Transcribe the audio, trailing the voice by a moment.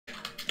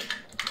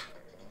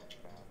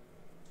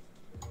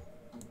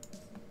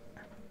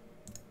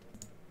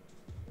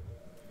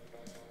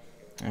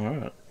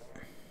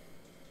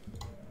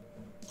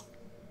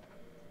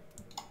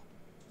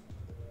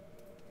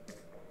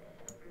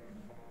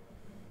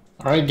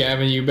All right,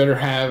 Gavin, you better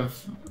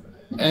have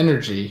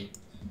energy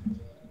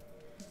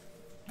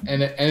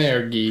and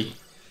energy,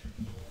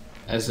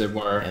 as it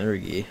were.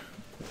 Energy.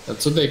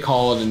 That's what they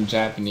call it in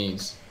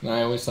Japanese. And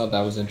I always thought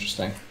that was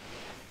interesting.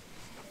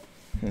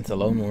 It's a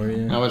lot more,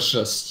 yeah. Now it's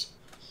just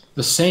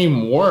the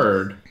same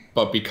word,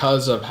 but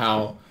because of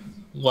how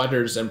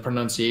letters and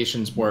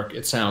pronunciations work,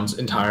 it sounds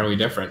entirely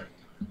different.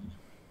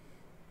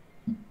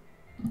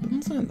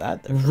 Doesn't sound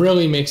that different.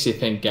 Really makes you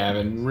think,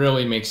 Gavin.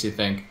 Really makes you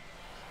think.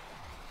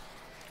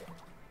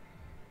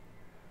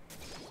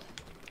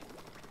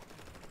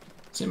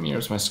 Is it me or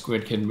does my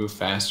squid kid move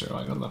faster?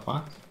 Like, what the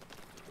fuck?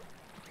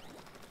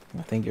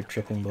 I think you're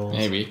tripping balls.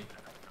 Maybe.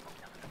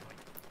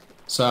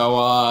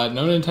 So,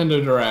 no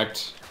Nintendo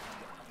Direct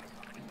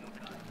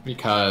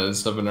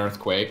because of an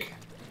earthquake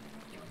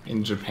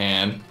in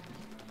Japan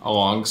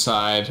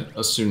alongside a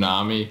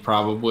tsunami,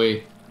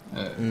 probably.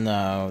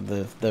 No,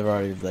 they've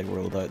already like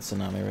ruled out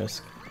tsunami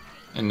risk.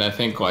 And I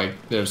think like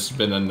there's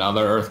been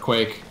another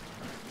earthquake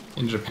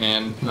in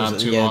Japan not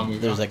too long ago.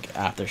 There's like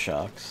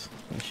aftershocks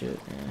and shit.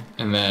 Yeah.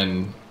 And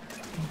then,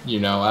 you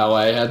know,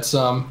 LA had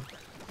some.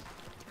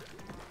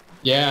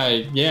 Yeah,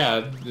 I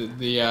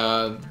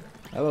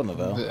don't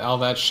know. all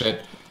that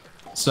shit.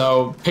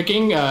 So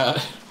picking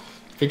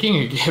picking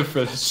a gift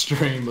for the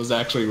stream was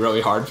actually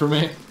really hard for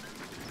me.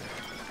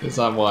 Cause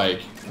I'm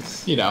like,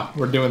 you know,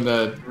 we're doing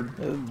the.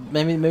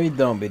 Maybe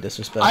don't be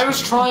disrespectful. I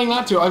was trying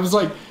not to. I was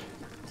like,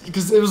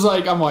 because it was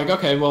like I'm like,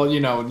 okay, well, you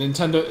know,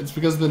 Nintendo. It's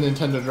because the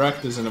Nintendo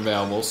Direct isn't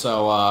available,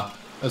 so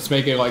let's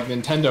make it like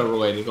Nintendo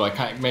related,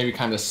 like maybe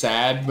kind of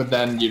sad. But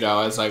then, you know,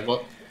 as I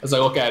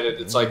look at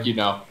it, it's like, you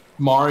know,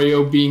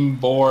 Mario being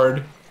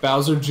bored,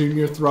 Bowser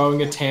Jr.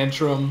 throwing a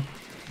tantrum,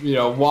 you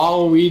know,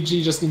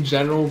 Waluigi just in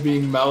general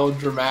being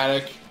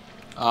melodramatic.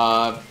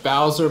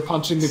 Bowser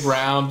punching the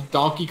ground,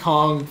 Donkey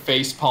Kong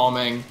face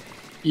palming,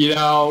 you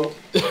know.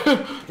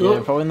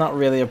 Yeah, probably not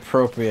really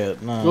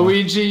appropriate. No.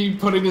 Luigi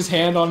putting his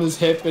hand on his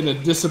hip in a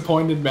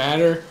disappointed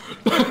manner.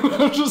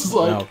 I'm just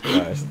like,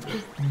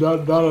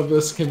 none of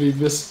this can be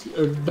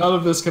none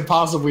of this can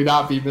possibly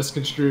not be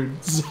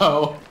misconstrued.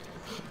 So,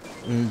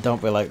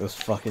 don't be like this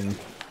fucking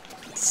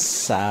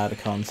sad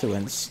cunt who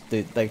went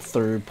like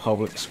through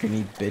public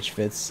screeny bitch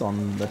fits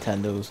on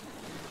Nintendo's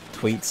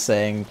tweets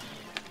saying,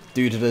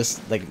 due to this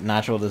like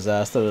natural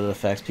disaster that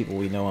affects people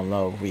we know and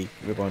love, we're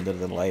going to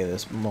delay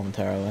this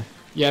momentarily.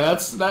 Yeah,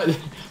 that's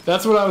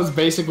what I was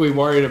basically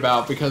worried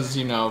about because,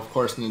 you know, of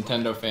course,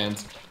 Nintendo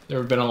fans, there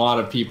have been a lot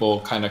of people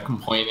kind of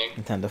complaining.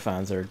 Nintendo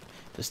fans are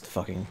just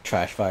fucking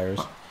trash fires.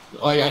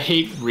 Like, I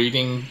hate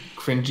reading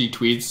cringy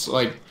tweets.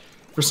 Like,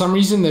 for some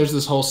reason, there's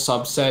this whole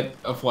subset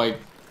of like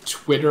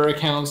Twitter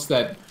accounts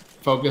that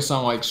focus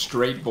on like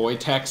straight boy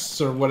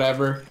texts or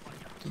whatever,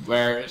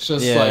 where it's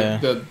just like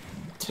the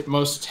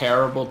most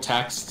terrible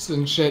texts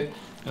and shit,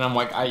 and I'm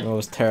like,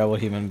 most terrible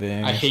human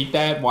beings. I hate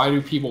that. Why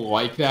do people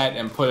like that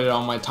and put it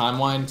on my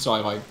timeline? So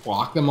I like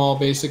block them all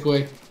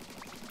basically.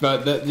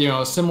 But you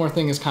know, a similar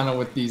thing is kind of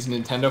with these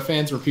Nintendo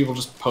fans where people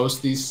just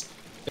post these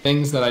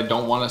things that I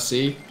don't want to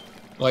see,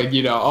 like,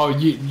 you know, oh,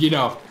 you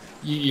know,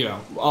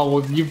 oh,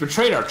 well, you've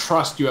betrayed our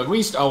trust. You at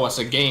least owe us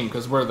a game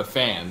because we're the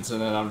fans.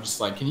 And then I'm just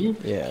like, can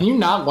you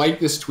not like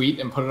this tweet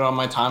and put it on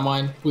my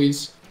timeline,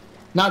 please?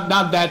 Not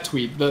that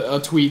tweet.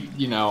 A tweet,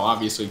 you know,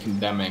 obviously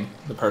condemning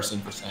the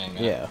person for saying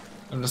that. Yeah.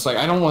 I'm just like,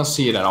 I don't want to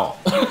see it at all.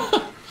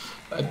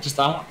 I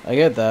don't. I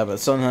get that, but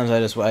sometimes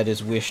I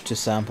just wish to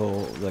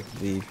sample like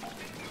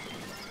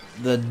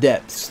the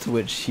depths to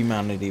which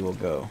humanity will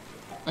go.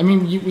 I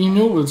mean, you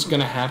knew it was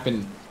gonna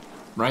happen,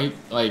 right?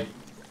 Like,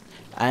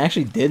 I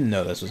actually didn't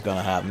know this was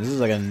gonna happen.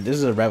 This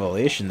is a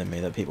revelation to me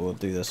that people would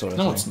do this sort of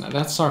thing. No, it's not.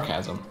 That's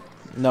sarcasm.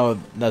 No,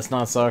 that's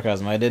not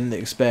sarcasm. I didn't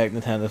expect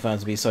Nintendo fans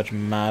to be such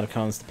mad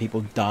cunts to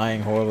people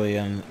dying horribly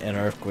in an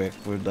earthquake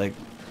would like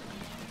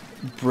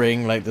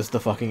bring like the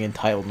fucking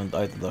entitlement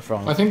out to the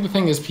front. I think the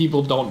thing is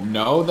people don't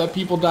know that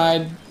people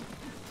died.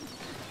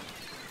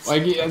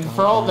 Like,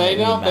 for all they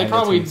know, they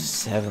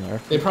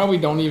probably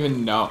don't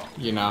even know,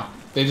 you know.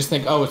 They just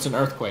think, oh, it's an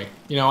earthquake.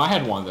 You know, I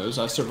had one of those.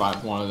 I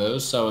survived one of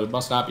those, so it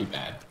must not be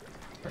bad.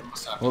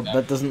 Well,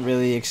 that doesn't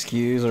really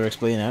excuse or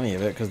explain any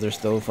of it because they're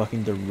still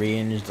fucking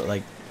deranged,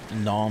 like,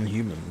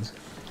 non-humans.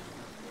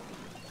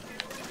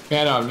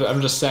 Yeah, no,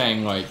 I'm just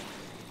saying, like,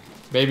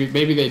 maybe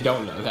they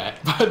don't know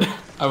that, but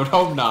I would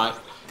hope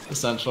not,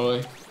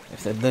 essentially.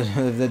 If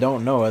they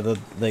don't know it,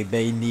 like,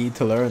 they need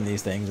to learn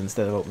these things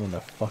instead of opening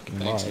their fucking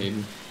Thanks, mind.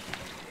 Hayden.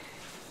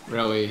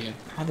 Really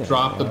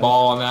dropped the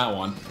ball on that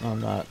one. I'm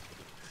not.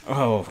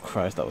 Oh,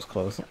 Christ, that was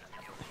close.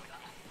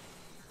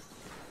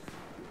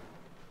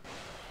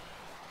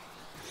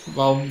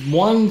 Well,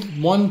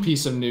 one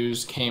piece of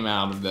news came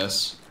out of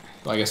this.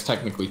 Well, I guess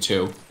technically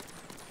two.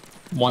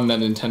 One that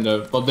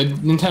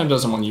Nintendo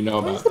doesn't want you to know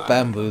about. The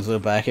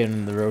Bamboozler back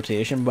in the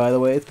rotation, by the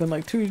way. It's been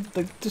like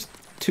just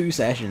two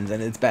sessions,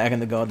 and it's back in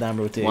the goddamn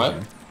rotation.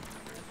 What?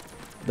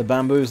 The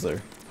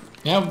Bamboozler.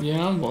 Yeah, you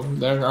know, well,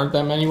 there aren't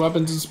that many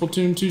weapons in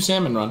Splatoon 2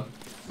 Salmon Run.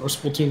 Or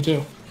Splatoon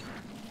 2.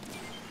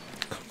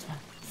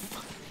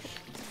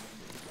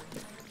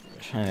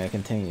 Trying to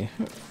continue.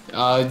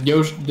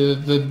 Yoshi,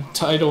 the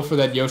title for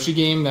that Yoshi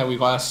game that we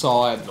last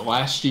saw at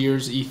last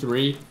year's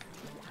E3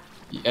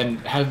 and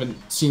haven't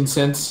seen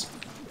since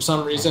for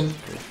some reason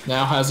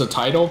now has a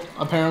title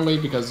apparently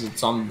because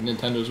it's on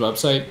Nintendo's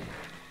website.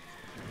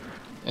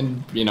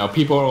 And, you know,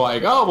 people are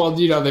like, oh, well,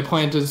 you know, they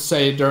plan to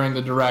say it during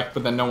the Direct,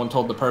 but then no one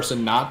told the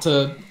person not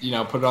to, you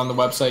know, put it on the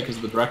website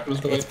because the Direct was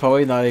delayed. It's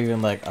probably not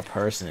even, like, a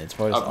person. It's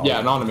probably yeah,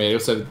 an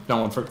automated. It said no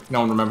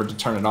one remembered to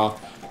turn it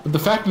off. But the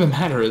fact of the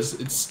matter is,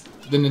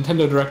 the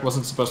Nintendo Direct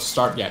wasn't supposed to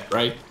start yet,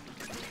 right?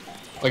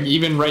 Like,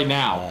 even right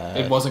now,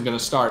 it wasn't going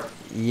to start.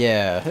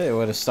 Yeah, it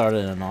would have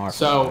started in an hour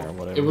So, or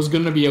whatever. it was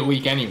going to be a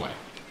leak anyway.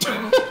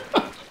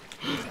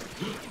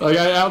 Like,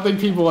 I don't think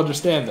people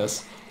understand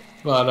this.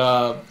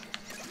 But,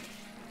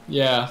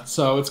 yeah,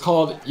 so it's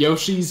called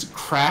Yoshi's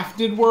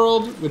Crafted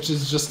World, which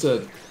is just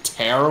a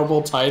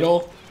terrible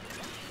title.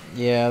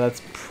 Yeah,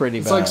 that's pretty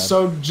bad. It's like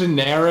so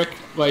generic.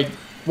 Like,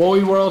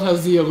 Woolly World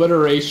has the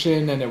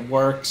alliteration and it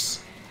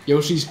works.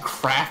 Yoshi's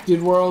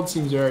Crafted World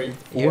seems very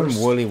forced.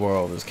 Even Woolly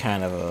World is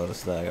kind of a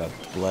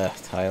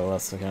bleh title.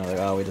 That's kind of like,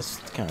 oh, we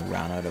just kind of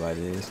ran out of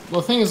ideas.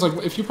 Well, the thing is,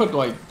 like, if you put,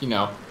 like, you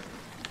know,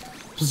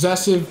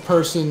 Possessive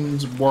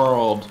Person's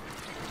World,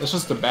 that's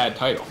just a bad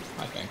title,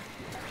 I think.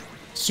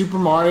 Super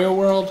Mario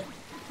World,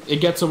 it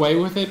gets away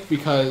with it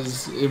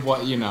because it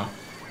was, you know,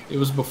 it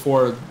was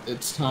before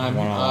its time.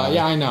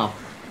 Yeah, I know.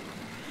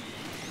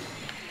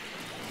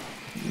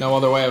 No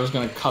other way I was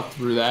gonna cut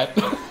through that.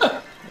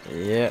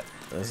 Yeah,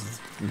 that's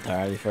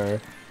entirely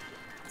fair.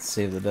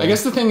 Save the day. I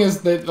guess the thing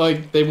is that,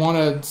 like, they want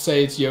to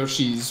say it's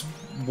Yoshi's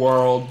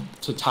World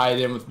to tie it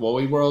in with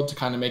Woolly World to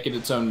kind of make it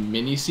its own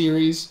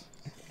mini-series.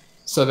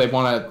 So they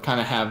want to kind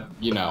of have,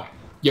 you know,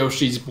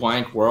 Yoshi's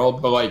blank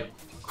world, but, like,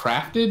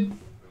 crafted?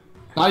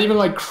 Not even,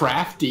 like,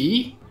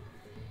 crafty?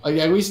 Like,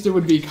 at least it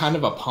would be kind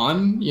of a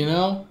pun, you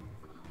know?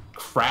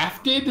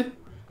 Crafted?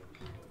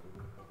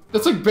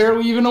 That's, like,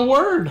 barely even a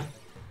word.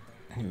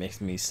 It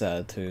makes me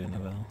sad, too,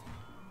 Noel.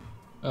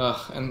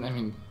 Ugh, and, I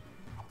mean,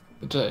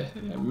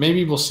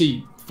 maybe we'll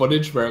see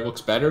footage where it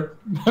looks better.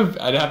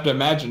 I'd have to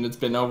imagine it's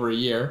been over a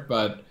year,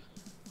 but,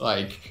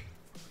 like,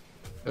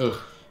 ugh.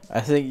 I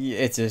think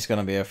it's just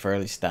gonna be a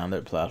fairly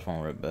standard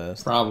platformer at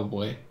best.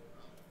 Probably.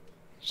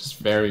 It's just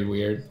very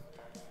weird.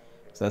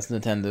 So that's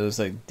Nintendo's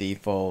like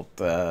default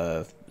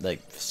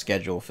like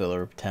schedule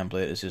filler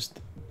template. It's just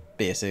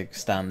basic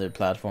standard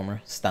platformer.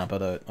 Stamp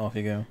it out, off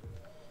you go.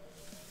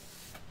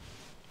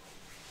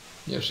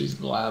 Yoshi's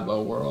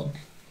Labo World.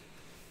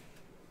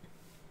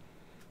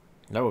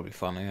 That would be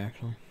funny,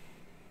 actually.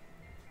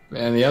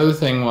 And the other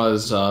thing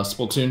was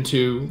Splatoon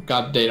 2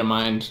 got data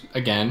mined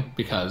again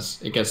because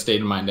it gets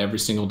data mined every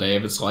single day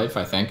of its life,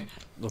 I think.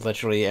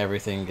 Literally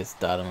everything gets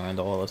data mined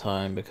all the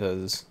time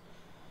because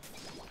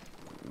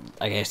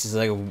I guess it's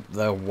like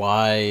the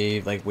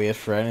why like wait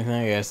for anything.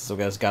 I guess so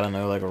guys gotta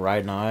know like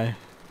right now.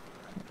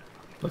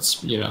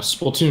 Let's, you know,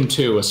 Splatoon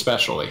 2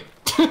 especially.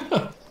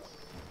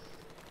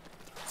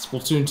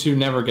 Splatoon 2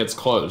 never gets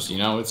closed, you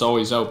know, it's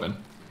always open.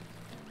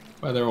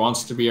 Whether it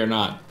wants to be or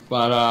not.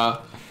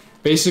 But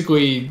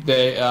basically,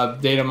 the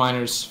data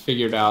miners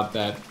figured out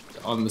that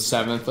on the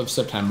 7th of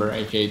September,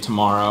 aka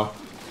tomorrow,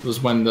 was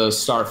when the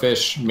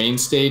Starfish main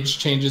stage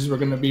changes were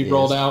going to be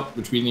rolled out,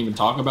 which we didn't even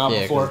talk about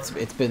before.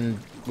 It's been,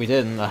 we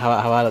didn't, I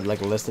had it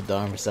like listed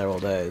down for several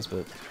days,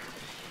 but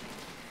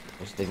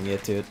I just didn't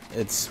get to it.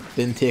 It's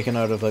been taken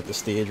out of like the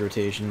stage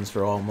rotations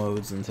for all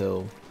modes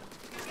until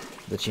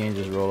the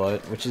changes roll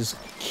out, which is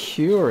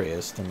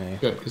curious to me.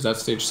 Good, because that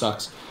stage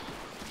sucks.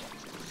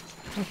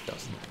 It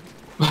doesn't.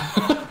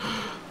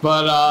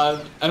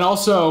 But, and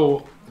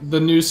also, the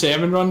new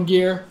Salmon Run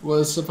gear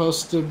was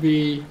supposed to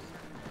be,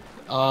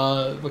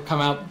 would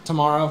come out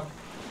tomorrow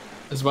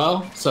as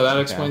well. So that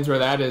explains where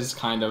that is,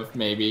 kind of,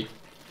 maybe.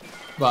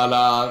 But,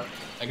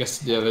 I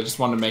guess, yeah, they just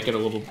wanted to make it a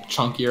little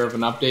chunkier of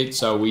an update,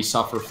 so we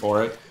suffer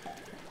for it.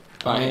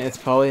 I mean, it's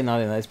probably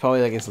not in, it's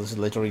probably like it's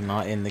literally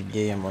not in the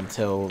game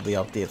until the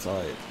update's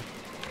out.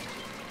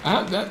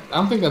 I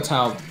don't think that's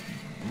how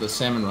the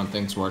Salmon Run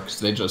things work, 'cause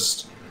they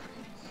just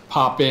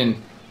pop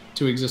in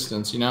to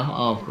existence, you know?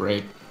 Oh,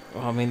 great.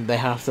 Well, I mean, they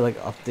have to, like,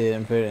 update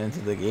and put it into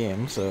the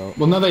game, so...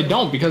 Well, no, they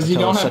don't, because you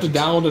don't have to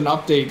download an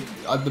update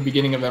at the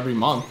beginning of every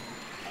month.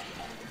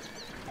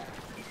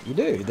 You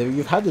do.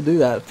 You've had to do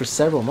that for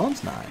several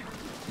months now.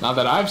 Not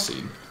that I've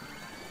seen.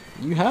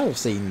 You have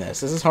seen this.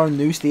 This is how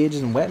new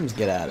stages and weapons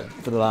get added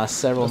for the last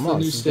several months.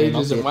 The new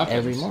stages and weapons.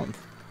 Every month.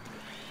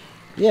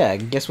 Yeah,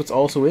 and guess what's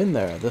also in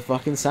there? The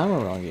fucking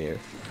Salmon Run gear.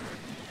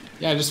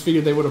 Yeah, I just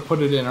figured they would have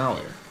put it in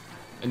earlier.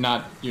 And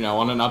not, you know,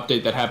 on an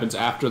update that happens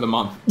after the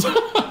month.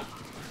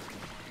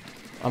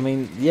 I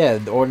mean, yeah,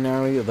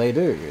 ordinarily they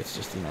do. It's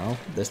just, you know,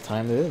 this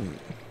time they didn't.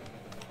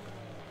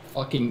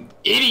 Fucking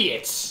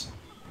idiots!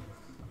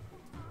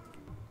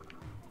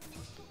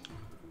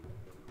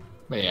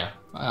 But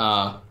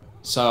yeah,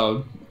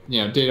 so,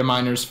 you know, data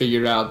miners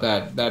figured out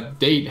that that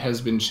date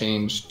has been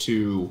changed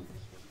to,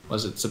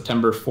 was it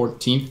September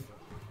 14th?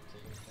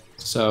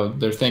 So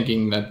they're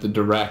thinking that the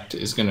Direct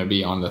is going to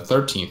be on the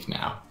 13th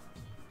now.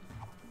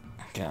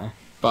 Okay.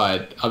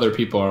 But other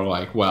people are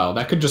like, well,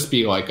 that could just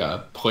be like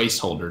a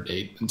placeholder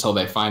date until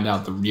they find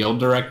out the real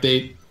direct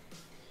date.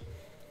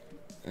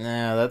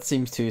 Nah, that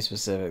seems too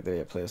specific to be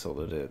a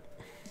placeholder date.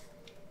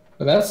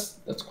 But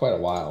that's quite a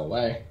while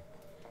away.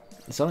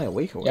 It's only a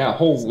week away. Yeah, a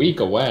whole week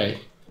away.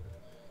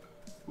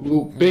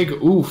 Ooh, big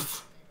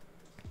oof.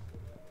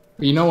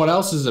 But you know what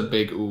else is a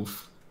big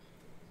oof?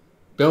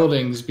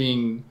 Buildings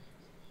being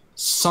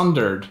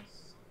sundered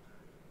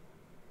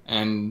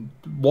and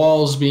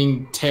walls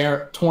being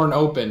torn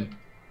open.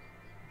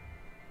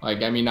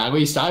 Like, I mean, at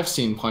least I've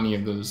seen plenty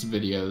of those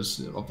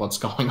videos of what's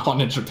going on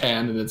in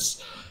Japan, and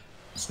it's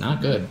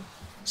not good.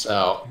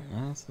 So,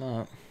 no, it's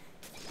not.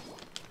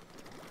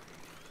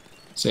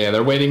 So yeah,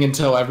 they're waiting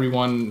until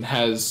everyone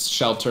has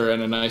shelter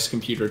and a nice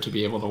computer to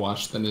be able to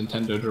watch the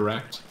Nintendo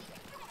Direct.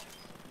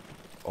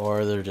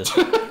 Or they're just,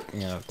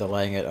 you know,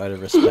 delaying it out of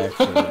respect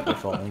for the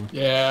phone.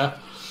 Yeah.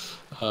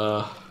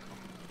 I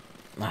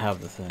have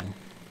the thing.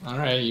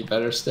 Alright, you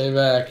better stay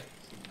back.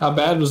 How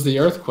bad was the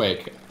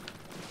earthquake?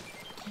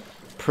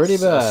 Pretty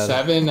bad.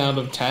 7 out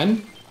of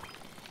 10?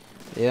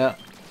 Yeah.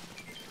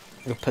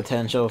 The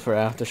potential for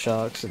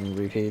aftershocks and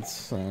repeats.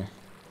 So.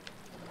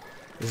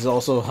 This is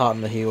also hot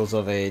in the heels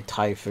of a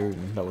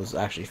typhoon that was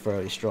actually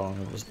fairly strong.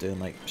 It was doing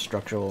like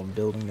structural and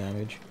building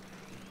damage.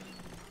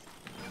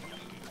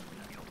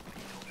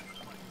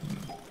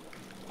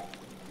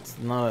 It's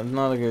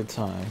not a good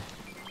time.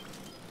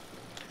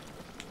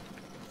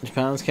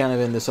 Japan's kind of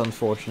in this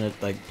unfortunate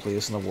like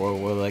place in the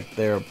world where like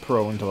they're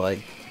prone to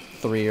like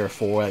 3 or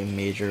 4 like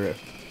major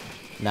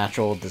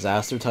natural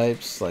disaster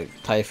types, like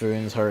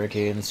typhoons,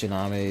 hurricanes,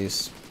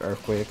 tsunamis,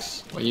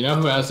 earthquakes. Well, you know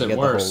who has it get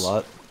worse? The whole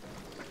lot.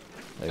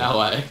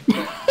 LA.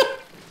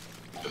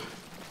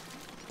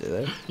 Do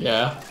they?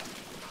 Yeah.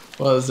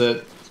 What is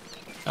it?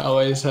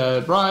 LA's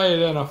had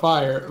riot and a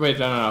fire. Wait,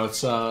 no. It's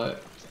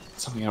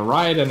something, a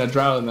riot and a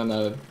drought and then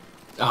a...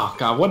 Oh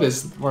god, what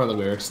are the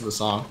lyrics of the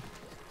song?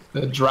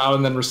 The drought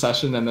and then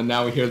recession, and then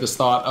now we hear this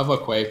thought of a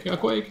quake. A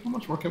quake? How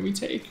much more can we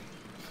take?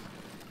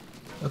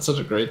 That's such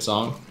a great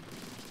song.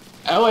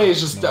 LA is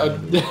just,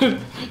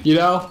 you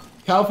know,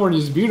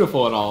 California's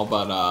beautiful and all,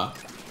 but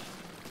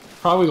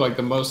probably like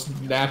the most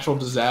natural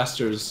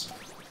disasters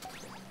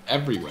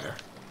everywhere.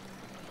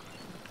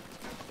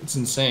 It's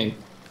insane.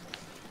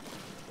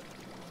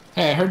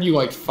 Hey, I heard you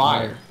like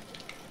fire.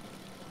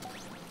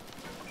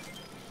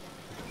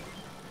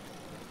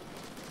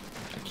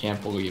 I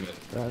can't believe it.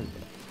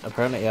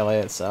 Apparently LA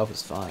itself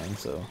is fine,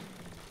 so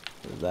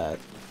there's that.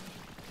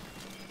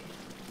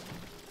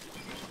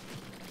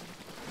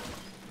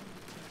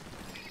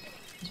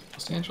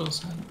 Los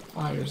Angeles had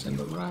fires and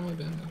the riot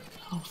and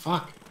oh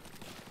fuck.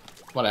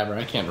 Whatever,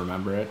 I can't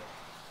remember it.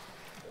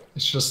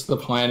 It's just the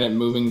planet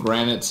moving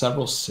granite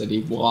several city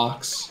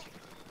blocks.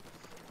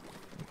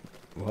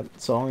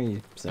 What song are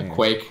you singing?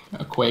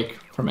 A Quake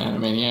from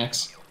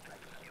Animaniacs.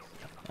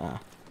 Ah.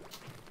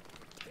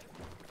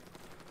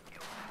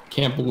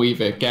 Can't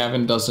believe it.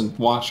 Gavin doesn't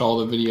watch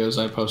all the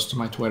videos I post to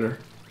my Twitter.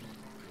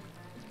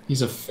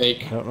 He's a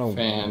fake I don't know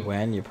fan.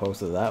 when you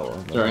posted that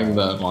one. During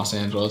the Los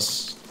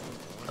Angeles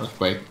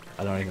earthquake.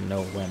 I don't even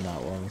know when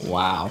that was.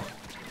 Wow.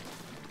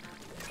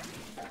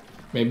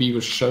 Maybe you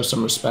would show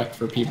some respect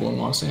for people in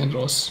Los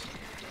Angeles.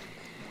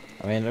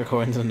 I mean,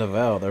 according to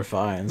Novell, they're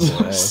fine,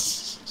 so hey.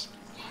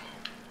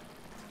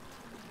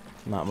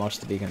 Not much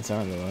to be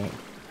concerned about.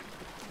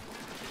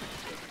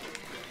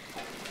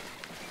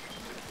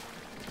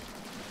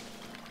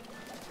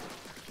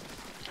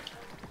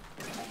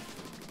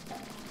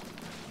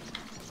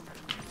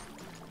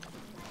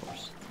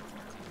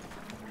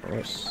 Of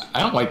course. I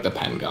don't like the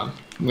pen gun.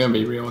 I'm gonna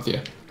be real with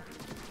you.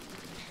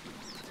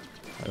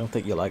 I don't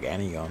think you like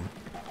any gun.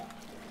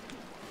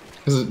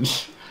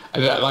 Because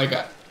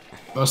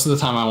most of the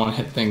time I want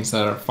to hit things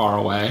that are far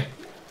away.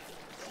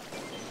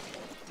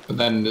 But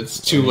then it's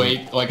too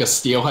late, like a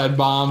steelhead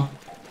bomb.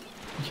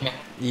 You can't.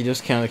 You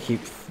just kind of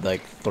keep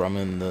like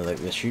thrumming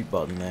the shoot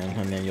button then,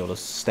 and then you'll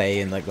just stay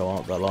in like the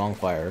long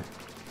fire.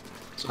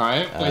 It's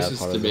alright, places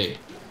to be.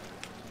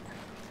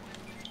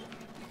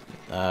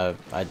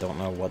 I don't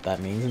know what that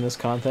means in this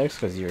context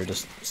because you're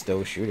just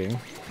still shooting.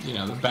 You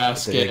know, the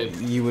basket,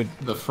 so, you would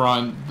the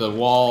front, the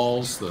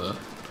walls, the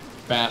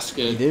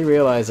basket. You do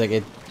realize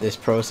like this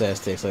process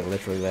takes like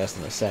literally less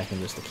than a second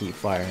just to keep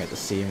firing at the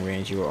same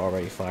range you were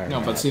already firing. No,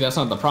 but at. see, that's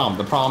not the problem.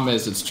 The problem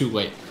is it's too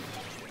late.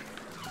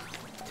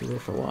 Too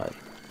late for what?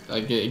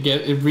 Like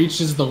it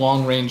reaches the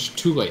long range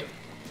too late.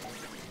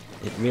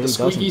 It really the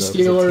squeaky doesn't.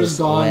 Steeler's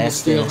gone. The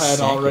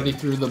steelhead already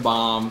threw the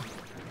bomb.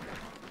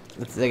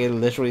 It's like it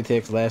literally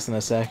takes less than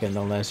a second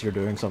unless you're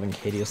doing something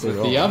hideously With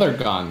wrong. the other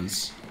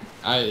guns,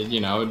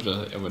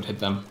 it would hit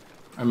them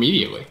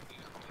immediately.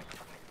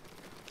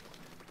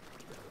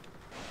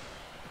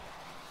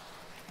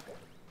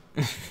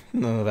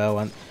 No,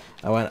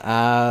 I went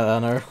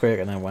an earthquake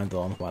and I went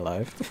on with my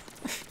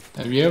life.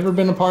 Have you ever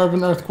been a part of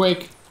an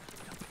earthquake?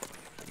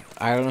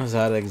 Ireland has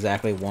had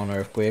exactly one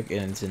earthquake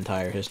in its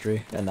entire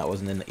history, and that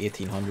wasn't in the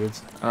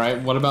 1800s.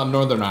 Alright, what about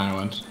Northern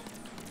Ireland?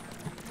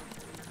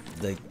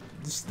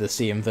 The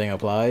same thing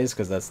applies,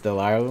 because that's still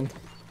Ireland.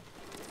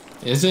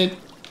 Is it?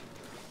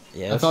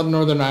 Yes. I thought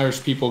Northern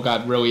Irish people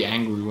got really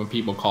angry when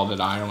people called it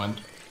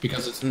Ireland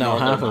because it's No,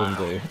 Northern half of them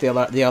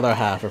Ireland. do. The other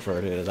half refer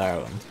to it as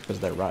Ireland because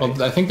they're right.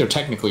 Well, I think they're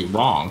technically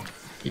wrong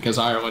because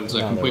Ireland's a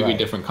No, they're completely right.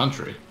 different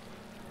country.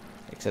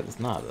 Except it's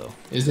not though.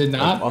 Is it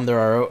Like, not?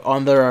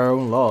 under our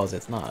own laws,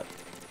 it's not.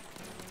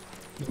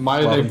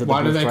 Why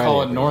do they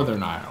call it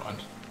Northern Ireland?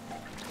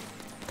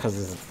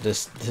 Because it's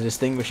just to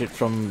distinguish it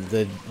from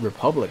the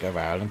Republic of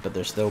Ireland, but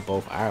they're still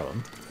both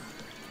Ireland.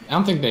 I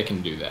don't think they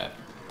can do that.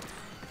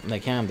 And they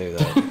can do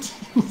that.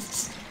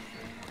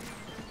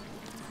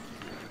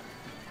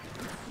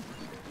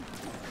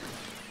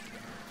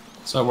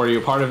 So were you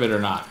a part of it or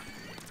not?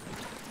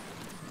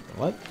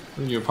 What?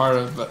 Were you a part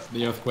of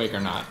the earthquake or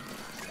not?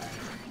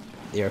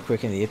 The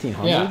earthquake in the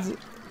 1800s? Yeah.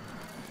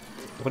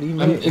 What do you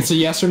mean? It's a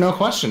yes or no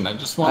question. I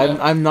just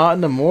want. I'm not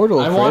an immortal,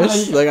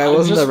 Chris. I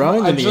wasn't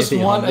around in the 1800s. I just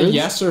want a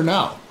yes or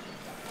no.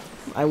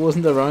 I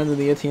wasn't around in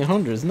the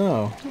 1800s.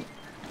 No.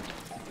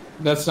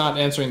 That's not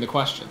answering the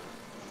question.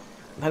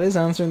 That is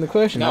answering the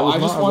question. No, I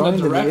just want a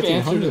direct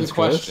answer to the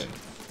question.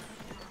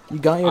 You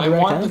got your direct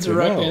answer. I want the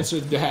direct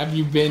answer to have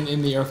you been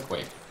in the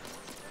earthquake?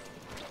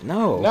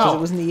 No, because it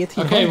was in the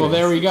 1800s. Okay, well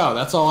there we go.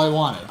 That's all I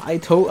wanted.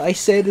 I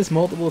said this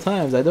multiple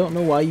times. I don't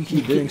know why you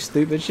keep doing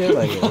stupid shit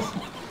like this.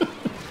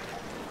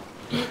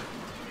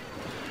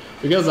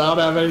 Because I don't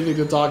have anything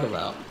to talk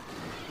about.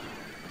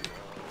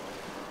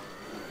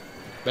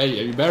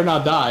 Hey, you better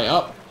not die.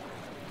 Up.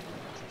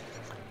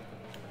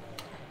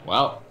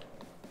 Well.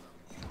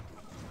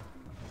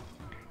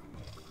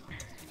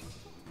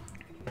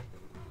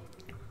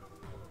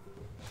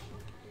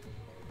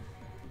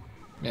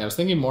 Yeah, I was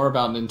thinking more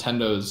about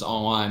Nintendo's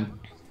online.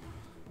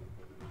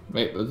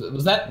 Wait,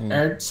 was that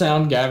air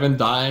sound Gavin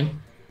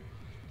dying?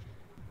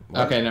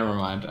 What? Okay, never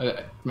mind.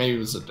 Maybe it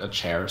was a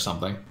chair or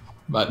something.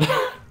 But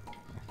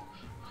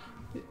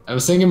I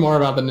was thinking more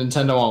about the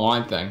Nintendo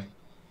Online thing.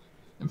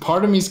 And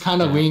part of me's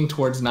kind of leaning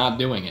towards not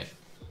doing it.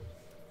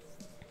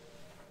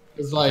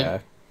 It's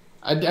like,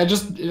 it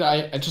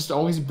just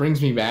always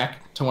brings me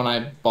back to when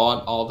I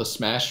bought all the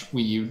Smash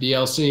Wii U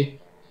DLC.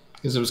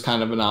 Because it was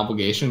kind of an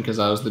obligation because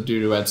I was the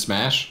dude who had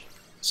Smash.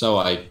 So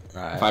like,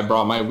 if I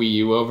brought my Wii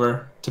U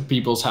over to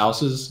people's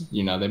houses,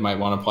 you know, they might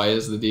want to play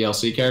as the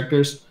DLC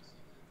characters.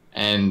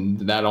 And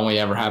that only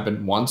ever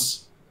happened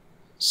once.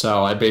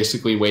 So I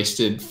basically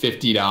wasted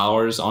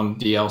 $50 on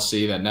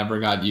DLC that never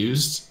got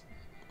used.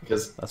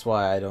 Because that's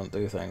why I don't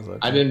do things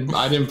like that.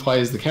 I didn't play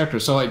as the character.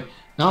 So like,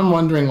 now I'm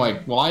wondering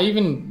like, will I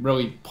even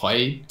really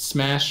play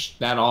Smash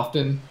that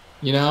often?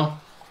 You know?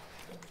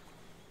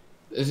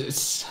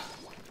 It's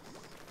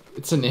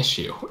an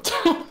issue.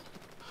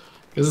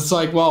 Because it's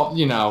like, well,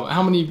 you know,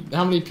 how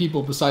many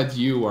people besides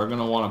you are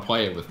gonna want to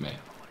play it with me?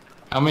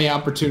 How many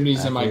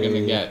opportunities am I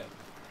gonna get?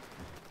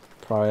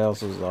 Probably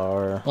else's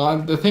are. Well,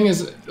 the thing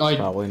is, like,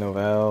 probably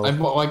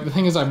Novell. The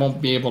thing is, I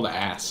won't be able to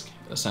ask.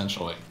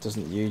 Essentially.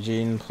 Doesn't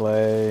Eugene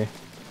play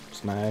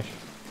Smash?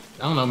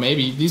 I don't know.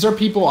 Maybe these are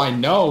people I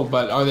know,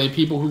 but are they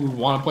people who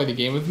want to play the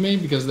game with me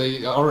because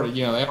they already,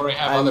 you know, they already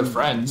have other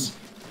friends?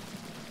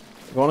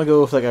 I want to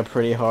go with like a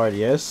pretty hard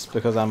yes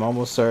because I'm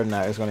almost certain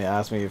that he's going to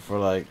ask me for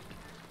like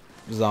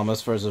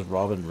Zombies versus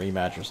Robin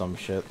rematch or some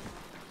shit.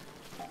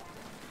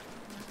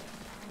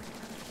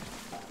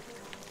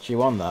 She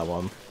won that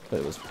one, but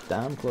it was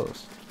damn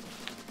close.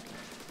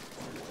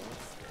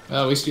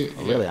 Well, at least you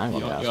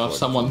have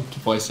someone to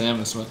play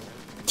Samus with.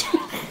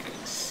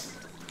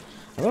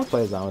 I'm gonna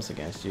play Samus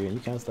against you, and you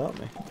can't stop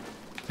me.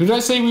 Who did I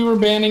say we were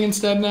banning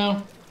instead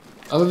now?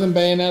 Other than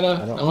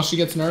Bayonetta, unless she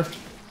gets nerfed.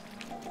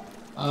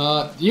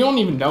 You don't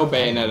even know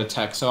Bayonetta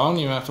tech, so I don't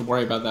even have to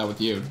worry about that with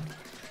you.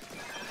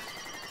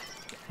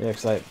 Yeah,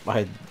 because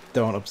I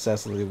don't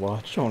obsessively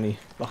watch only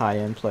the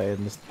high-end play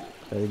and just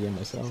play the game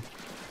myself.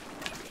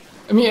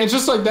 I mean, it's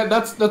just like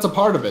that's a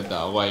part of it,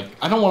 though. Like,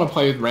 I don't want to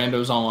play with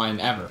randos online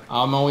ever.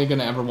 I'm only going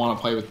to ever want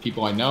to play with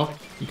people I know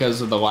because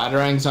of the ladder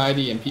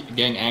anxiety and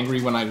getting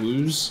angry when I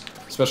lose,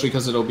 especially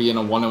because it'll be in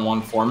a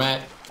one-on-one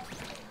format.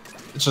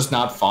 It's just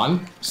not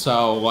fun.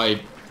 So,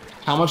 like,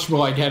 how much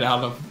will I get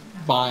out of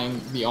buying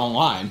the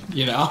online,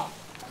 you know?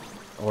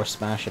 Or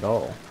Smash at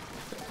all.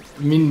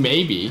 I mean,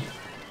 maybe.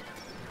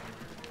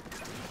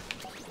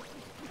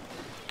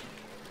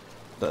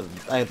 But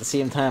at the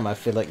same time, I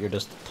feel like you're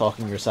just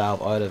talking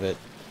yourself out of it,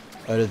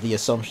 out of the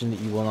assumption that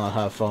you will not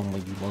have fun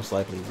when you most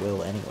likely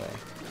will anyway.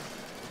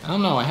 I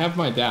don't know, I have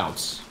my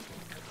doubts.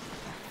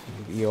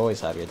 You always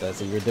have your doubts.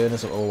 So you were doing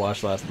this at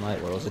Overwatch last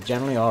night, where it was a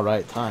generally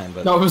alright time,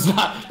 but... No, it was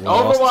not.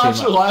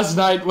 Overwatch last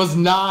night was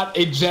not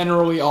a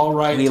generally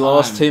alright time. We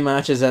lost 2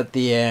 matches at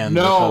the end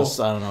because,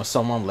 No. I don't know,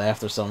 someone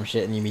left or some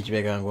shit, and you meet your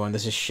big guy going,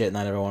 this is shit and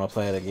I never want to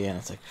play it again.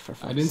 It's like, for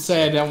I didn't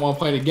say I didn't want to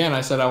play it again.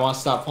 I said I want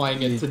to stop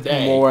playing it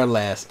today. More or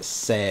less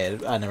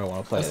said, I never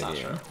want to play it again.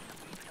 That's not true.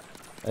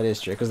 That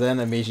is true, because then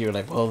immediately you're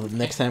like, well,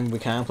 next time we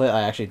can play it,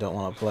 I actually don't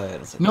want to play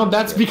it. It's like, no,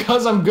 that's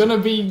because I'm gonna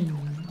be,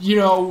 you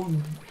know,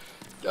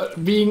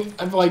 being,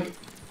 like,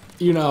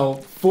 you know,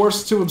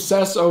 forced to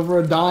obsess over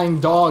a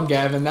dying dog,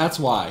 Gavin. That's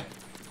why.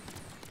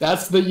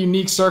 That's the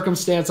unique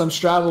circumstance I'm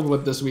straddled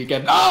with this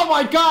weekend. Oh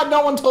my god,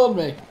 no one told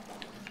me!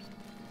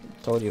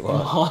 Told you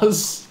what.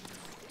 Was.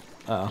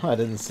 Oh, I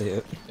didn't see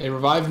it. Hey,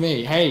 revive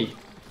me. Hey.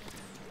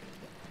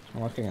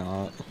 I'm working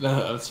on it.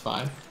 No, that's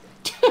fine.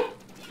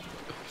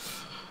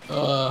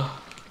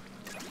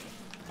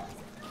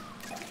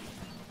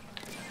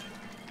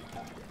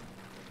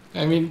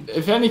 I mean,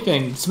 if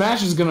anything,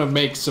 Smash is gonna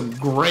make some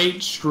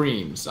great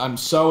streams. I'm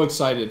so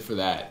excited for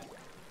that.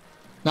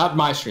 Not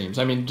my streams,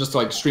 I mean just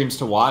like streams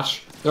to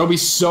watch. There'll be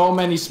so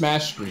many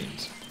Smash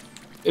streams.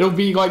 It'll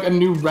be like a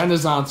new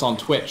renaissance on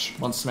Twitch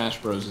once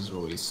Smash Bros. Is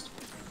released.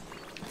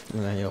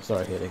 And then you'll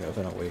start hitting it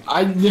within a week.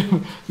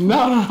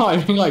 No.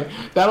 I mean, like,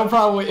 that'll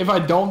probably, if I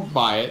don't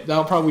buy it,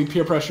 that'll probably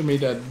peer pressure me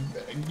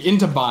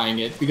into buying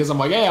it because I'm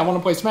like, hey, I want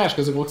to play Smash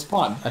because it looks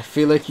fun. I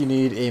feel like you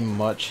need a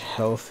much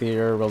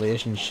healthier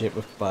relationship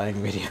with buying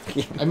video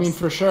games. I mean,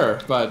 for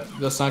sure, but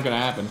that's not gonna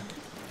happen.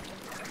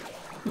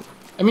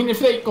 I mean,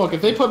 if they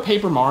put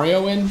Paper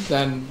Mario in,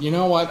 then you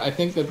know what? I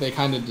think that they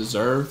kind of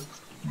deserve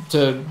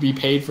to be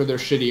paid for their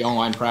shitty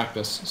online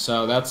practice.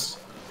 So I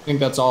think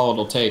that's all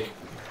it'll take.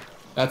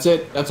 That's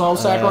it. That's all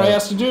Sakurai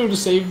has to do to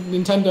save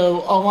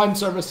Nintendo online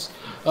service.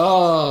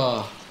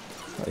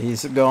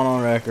 He's going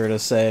on record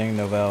as saying,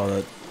 Novell,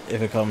 that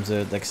if it comes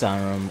to like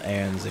Salmon Run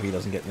ends if he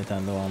doesn't get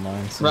Nintendo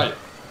online. So. Right.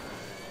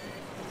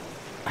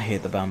 I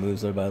hate the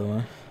bamboozler, by the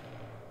way.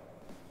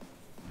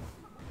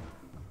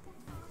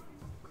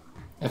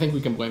 I think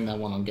we can blame that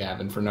one on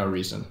Gavin for no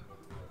reason.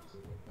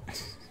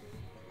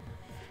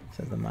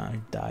 Says the man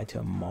who died to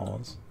a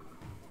Moz.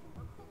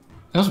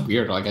 That was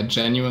weird. Like, I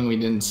genuinely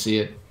didn't see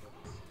it.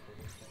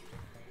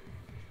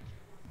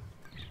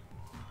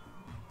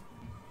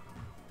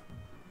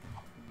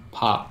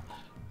 Pop.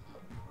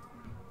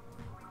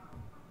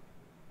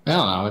 I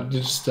don't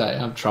know. I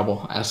have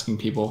trouble asking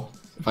people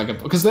if I can,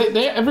 because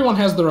everyone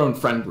has their own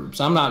friend groups.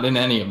 I'm not in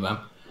any of them,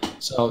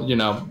 so you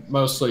know,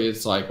 mostly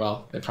it's like,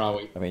 well, they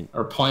probably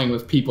are playing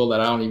with people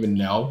that I don't even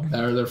know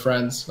that are their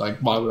friends. Like,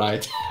 why would I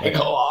take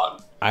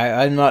along?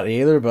 I'm not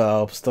either, but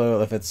I'll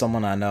still, if it's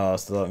someone I know, I'll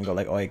still go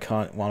like, oh, you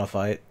can't want to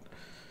fight.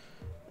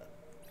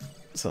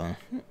 So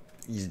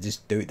you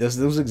just do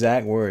those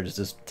exact words.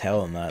 Just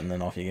tell them that, and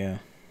then off you go.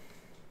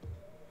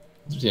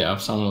 Yeah,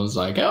 if someone was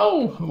like,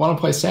 oh, I want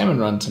to play Salmon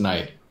Run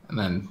tonight. And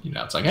then, you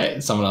know, it's like, hey,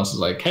 someone else is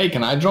like, hey,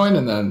 can I join?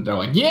 And then they're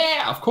like,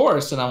 yeah, of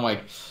course. And I'm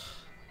like,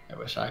 I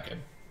wish I could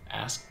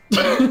ask.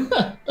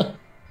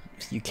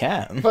 You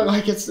can. But,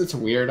 like, it's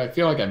weird. I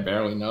feel like I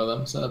barely know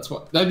them. So that's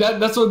what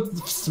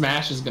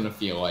Smash is going to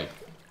feel like.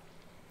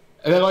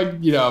 And then, like,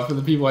 you know, for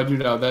the people I do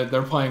know,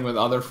 they're playing with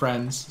other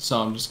friends.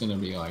 So I'm just going to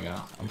be like,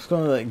 oh. I'm just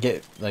going to, like,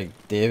 get, like,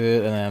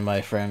 David and then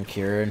my friend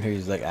Kieran,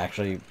 who's, like,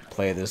 actually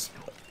played this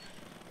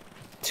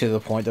to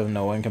the point of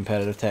knowing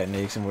competitive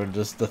techniques, and we're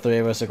just, the three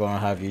of us are going to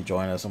have you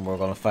join us, and we're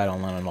going to fight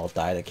online and I'll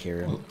die to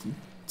Kieran.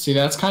 See,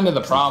 that's kind of the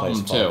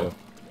problem, too.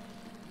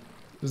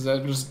 Is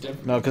that just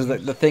different? No, because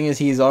the thing is,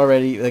 he is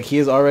already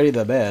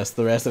the best.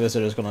 The rest of us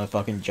are just going to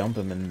fucking jump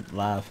him and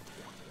laugh.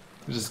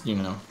 Just, you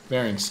know,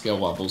 varying skill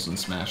levels in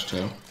Smash,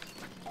 too.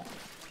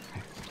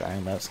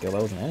 Varying that skill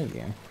levels in any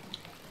game.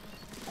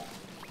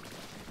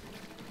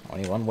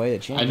 Only one way to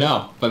change I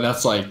know, but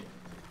that's like,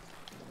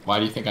 why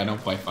do you think I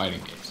don't play fighting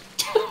games?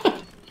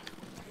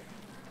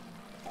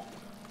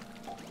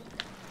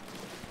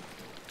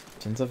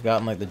 Since I've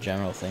gotten like the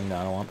general thing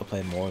that I don't want to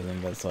play more of them,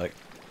 but it's like,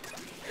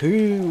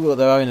 who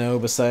do I know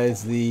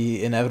besides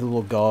the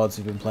inevitable gods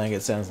who've been playing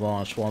it since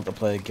launch want to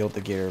play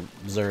Guilty Gear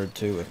Zerd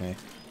 2 with me?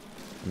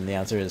 And the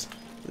answer is,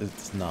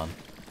 it's none.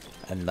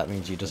 And that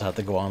means you just have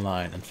to go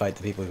online and fight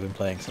the people who've been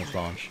playing since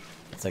launch.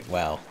 It's like,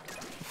 wow,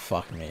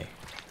 fuck me.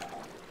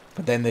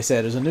 But then they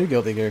said there's a new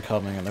Guilty Gear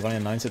coming and they're going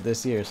to announce it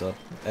this year, so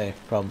hey,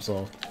 problem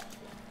solved.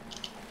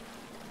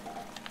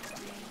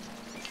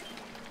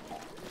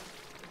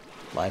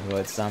 Life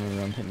without Salmon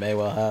Run, it may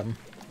well happen.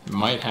 It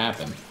might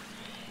happen.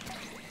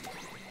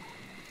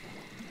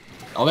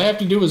 All they have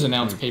to do is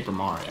announce Paper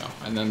Mario,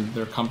 and then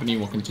their company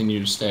will continue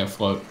to stay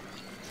afloat.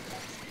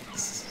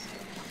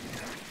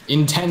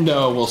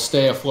 Nintendo will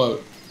stay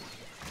afloat.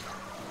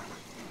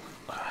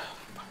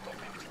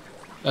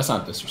 That's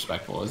not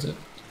disrespectful, is it?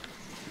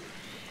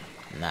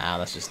 Nah,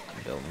 that's just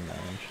building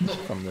damage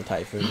from the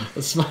typhoon.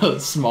 A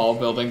small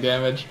building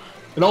damage.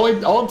 And all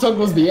it took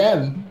was the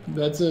end.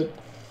 That's it.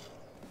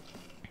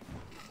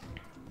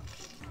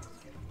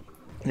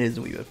 It is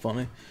a wee bit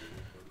funny.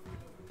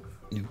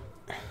 And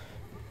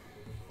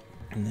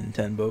then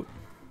 10 boat.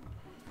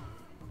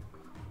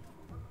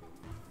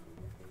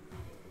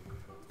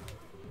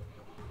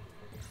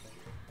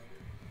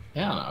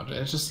 Yeah, I don't know.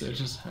 It's just.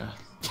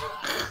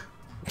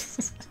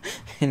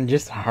 And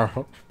just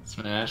horrible.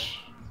 Smash.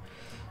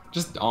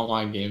 Just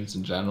online games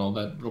in general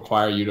that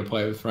require you to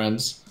play with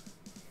friends.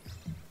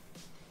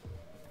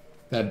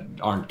 That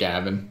aren't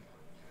Gavin.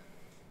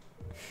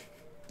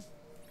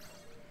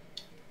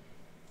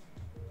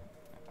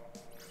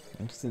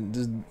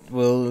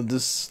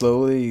 Just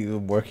slowly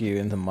work you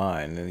into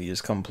mine, and you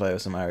just come play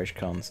with some Irish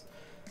cunts.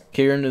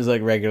 Kieran is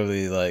like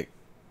regularly like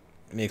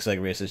makes like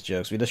racist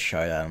jokes. We just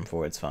shout at him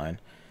for it. It's fine.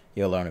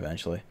 You'll learn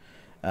eventually.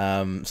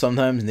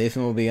 Sometimes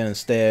Nathan will be in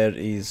instead.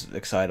 He's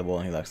excitable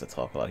and he likes to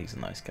talk a lot. He's a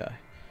nice guy.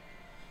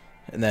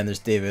 And then there's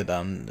David,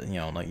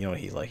 like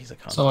he's like he's a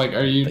cunt. So like,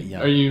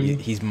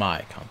 But, he's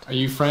my cunt. Are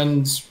you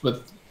friends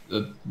with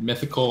the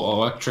mythical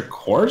electric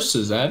horse?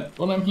 Is that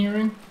what I'm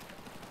hearing?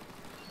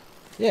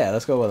 Yeah,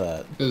 let's go with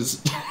that.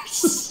 Because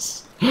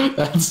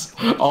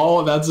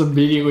that's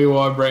immediately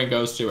what my brain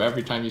goes to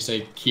every time you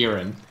say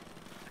Kieran.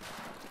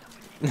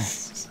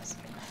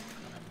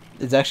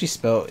 It's actually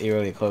spelled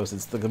eerily close.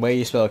 It's the way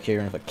you spell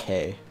Kieran with a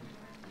K.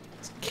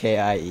 It's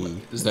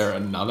K-I-E. Is there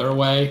another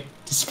way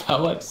to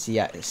spell it?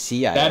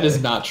 C-I-A. That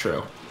is not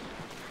true.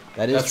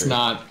 That's true.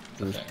 Not...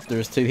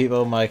 There's two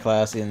people in my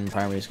class in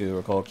primary school who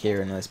were called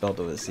Kieran and they spelled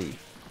it with a C.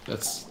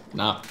 That's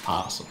not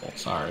possible,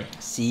 sorry.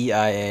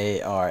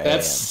 C-I-A-R-A-N.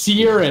 That's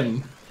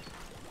Kieran.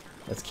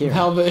 That's Kieran.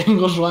 How the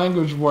English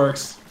language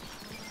works.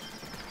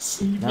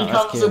 C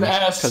becomes an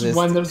S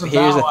when there's a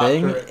vowel. Here's the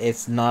thing, after it.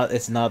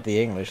 It's not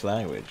the English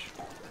language.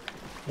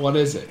 What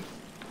is it?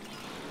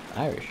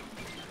 Irish.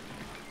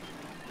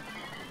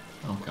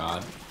 Oh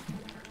god.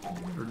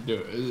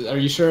 Are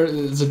you sure?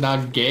 Is it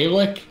not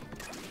Gaelic?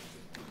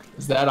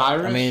 Is that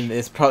Irish? I mean,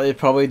 it's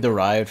probably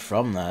derived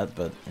from that,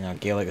 but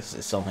Gaelic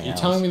is something else. You're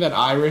telling me that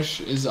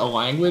Irish is a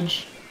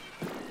language?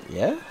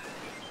 Yeah.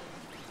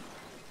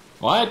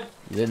 What?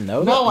 You didn't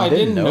know that? No, I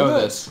didn't know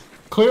this.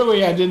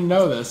 Clearly, I didn't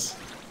know this.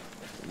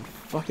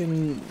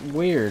 Fucking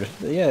weird.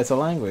 Yeah, it's a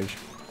language.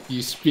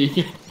 You speak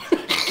it?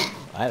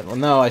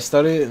 No, I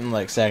studied it in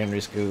like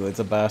secondary school. It's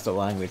a bastard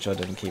language, so I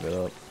didn't keep it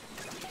up.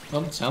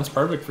 Well, it sounds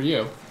perfect for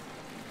you.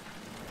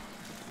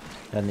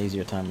 Had an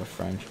easier time with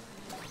French.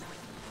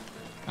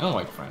 I don't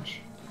like French.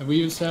 Have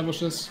we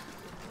established this?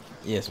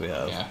 Yes, we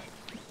have. Yeah.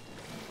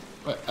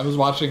 I was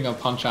watching a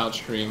Punch-Out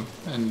stream,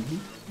 and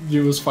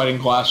you was fighting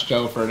Glass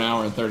Joe for an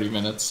hour and 30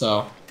 minutes,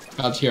 so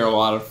got to hear a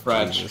lot of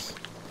French. Jesus.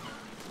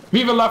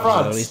 Vive la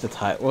France! At least the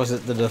title. Was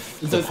it the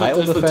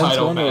title defense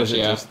one, match, or was it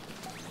yeah. just?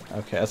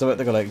 Okay, I was about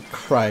to go like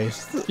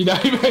Christ. You know,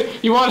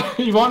 he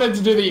wanted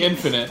to do the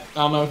infinite. I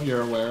don't know if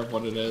you're aware of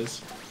what it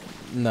is.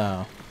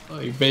 No.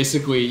 Like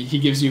basically, he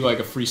gives you like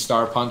a free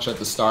star punch at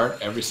the start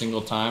every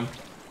single time,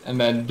 and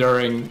then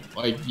during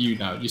like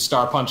you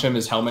star punch him,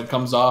 his helmet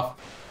comes off,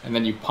 and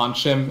then you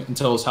punch him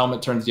until his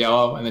helmet turns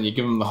yellow, and then you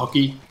give him the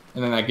hooky,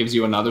 and then that gives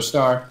you another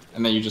star,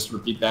 and then you just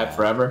repeat that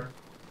forever.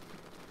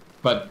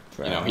 But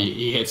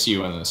he hits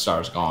you and the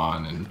star's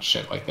gone and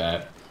shit like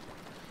that.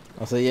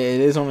 Also, yeah, it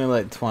is only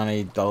like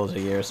 $20 a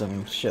year or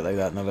some shit like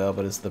that, Novell,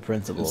 but it's the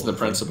principle. It's the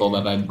principle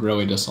that I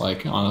really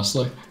dislike,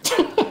 honestly.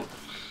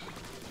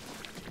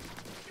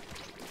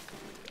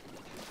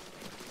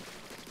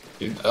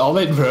 Dude, all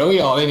they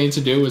need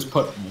to do is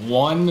put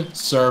one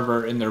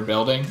server in their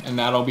building, and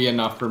that'll be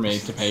enough for me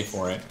to pay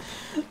for it.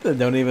 They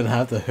don't even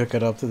have to hook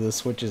it up to the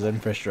Switch's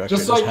infrastructure. It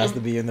just has to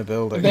be in the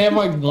building. They have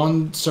like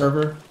one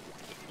server,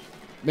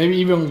 maybe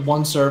even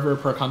one server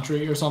per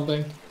country or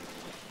something.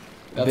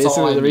 That's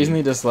basically, the reason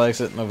he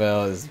dislikes it,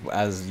 Novell, is,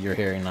 as you're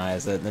hearing now,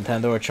 is that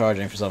Nintendo are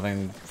charging for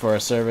something, for a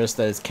service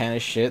that is kind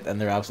of shit, and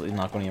they're absolutely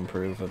not going to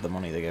improve with the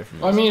money they get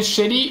from it. I mean, it's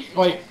shitty.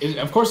 Like,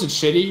 of course it's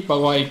shitty, but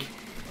like,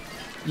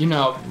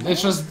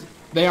 it's just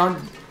they aren't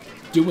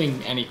doing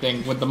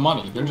anything with the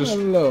money. They're just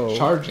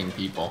charging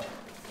people.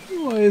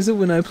 Why is it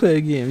when I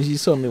play games you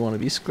suddenly want to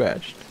be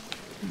scratched?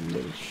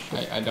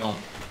 I don't,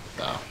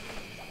 though.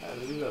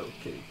 Hello,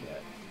 kitty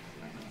cat.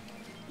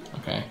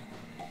 Okay.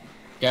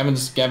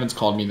 Gavin's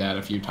called me that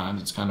a few times.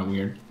 It's kind of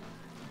weird.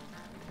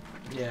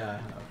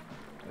 Yeah.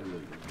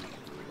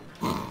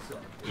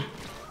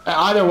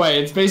 Either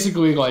way, it's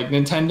basically like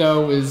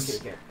Nintendo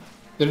is...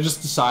 They're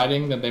just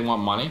deciding that they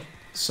want money.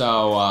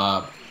 So,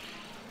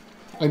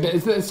 like,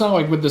 it's not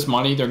like with this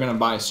money they're going to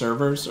buy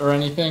servers or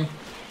anything.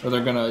 Or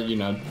they're going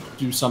to,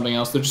 do something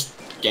else. They're just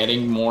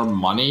getting more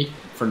money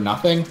for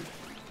nothing.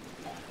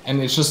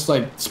 And it's just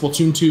like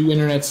Splatoon 2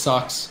 internet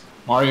sucks.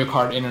 Mario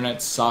Kart internet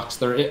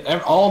sucks.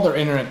 All their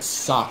internet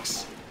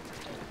sucks.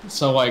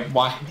 So like,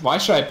 why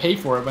should I pay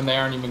for it when they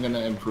aren't even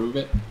gonna improve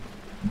it?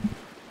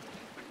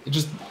 It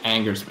just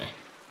angers me.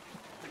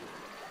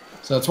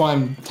 So that's why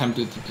I'm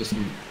tempted to just,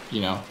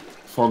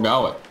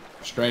 forego it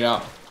straight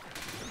up.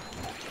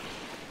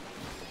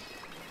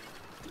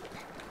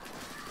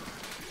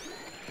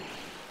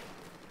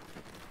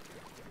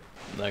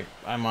 Like,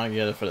 I might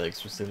get it for like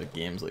specific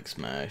games like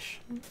Smash,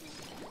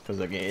 because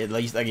like at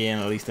least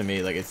to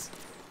me, like it's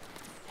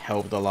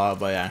helped a lot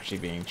by actually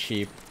being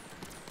cheap.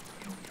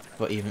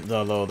 But even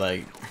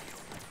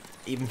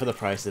for the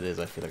price it is,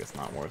 I feel like it's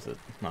not worth it.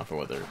 Not for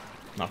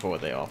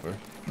what they offer.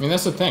 I mean,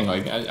 that's the thing.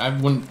 Like, I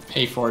wouldn't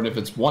pay for it if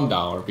it's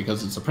 $1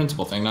 because it's a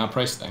principle thing, not a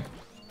price thing.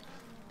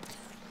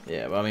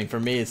 Yeah, but I mean, for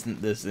me,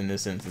 in this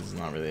instance, it's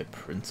not really a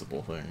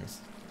principle thing.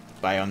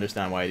 But I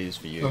understand why it is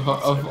for you.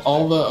 Of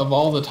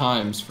all the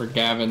times for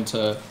Gavin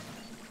to,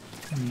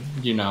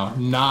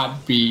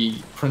 not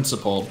be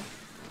principled,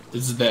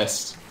 is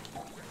this.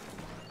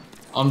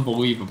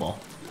 Unbelievable.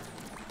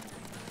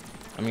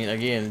 I mean,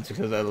 again, it's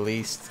because at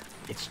least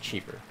it's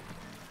cheaper.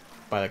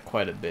 By like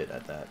quite a bit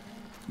at that.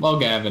 Well,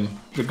 Gavin,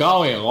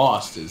 Dragalia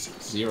Lost is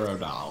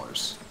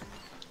 $0.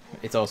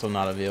 It's also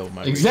not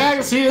available.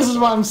 Exactly. See, this is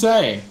what I'm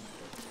saying.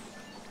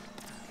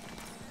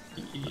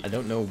 I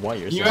don't know what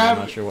you're You saying. I'm have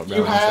not sure what you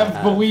relevance that have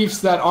has. beliefs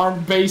that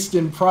aren't based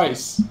in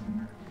price,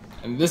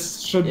 and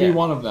this should be Yeah.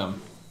 one of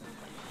them.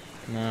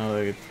 No,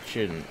 like, it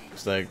shouldn't.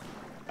 It's like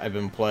I've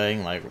been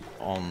playing like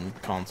on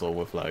console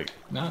with like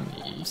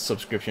Nani?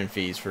 subscription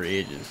fees for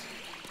ages.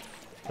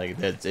 Like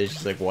it's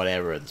just like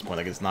whatever at this point.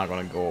 Like it's not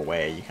gonna go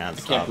away. You can't I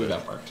stop can't believe it.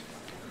 that worked.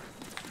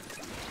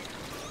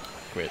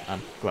 Great.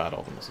 I'm glad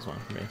all the misses went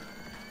for me.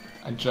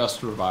 I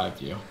just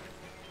revived you.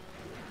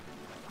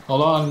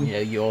 Hold on. Yeah,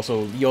 you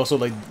also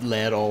like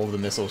led all of the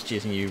missiles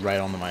chasing you right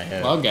onto my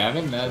head. Well,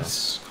 Gavin,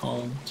 that's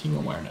called team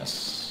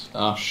awareness.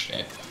 Oh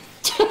shit.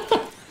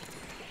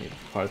 Yeah,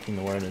 part of team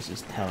awareness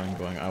is telling,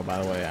 going, oh,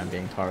 by the way, I'm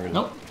being targeted.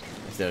 Nope.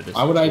 Instead of just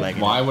Why would I?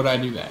 legging Why it. would I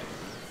do that?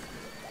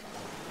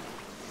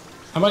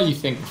 How about you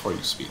think before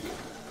you speak?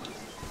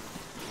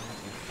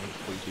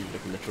 Would you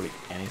like literally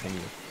anything you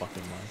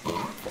fucking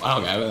want?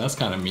 Wow, Gavin, that's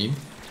kind of mean.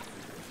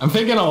 I'm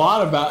thinking a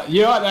lot about.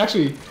 You know what?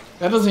 Actually,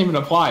 that doesn't even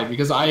apply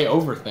because I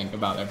overthink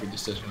about every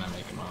decision I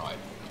make in my life,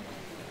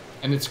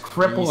 and it's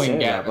crippling,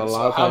 Gavin.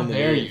 So how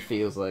dare you? It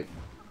feels like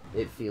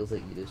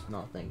you're just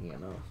not thinking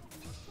enough.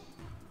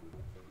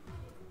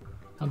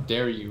 How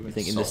dare you? You're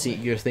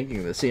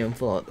thinking the same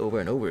thought over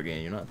and over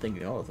again. You're not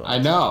thinking all the thoughts. I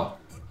know.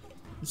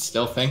 It's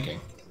still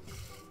thinking.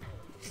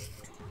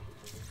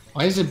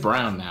 Why is it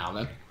brown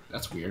now?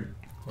 That's weird.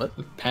 What?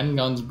 The pen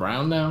gun's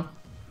brown now?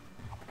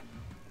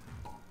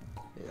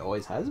 It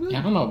always has been? Yeah,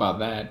 I don't know about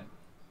that.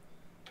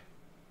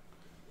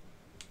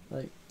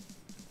 Like,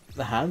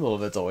 the handle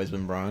of it's always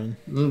been brown.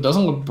 It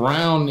doesn't look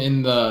brown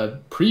in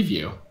the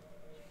preview.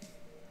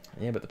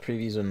 Yeah, but the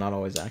previews are not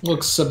always accurate.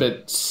 Looks a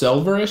bit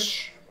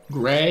silverish,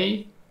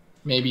 gray,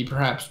 maybe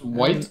perhaps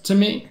white to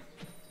me.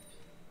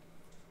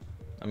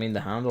 I mean,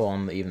 the handle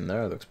on even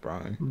there looks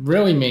brown.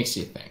 Really makes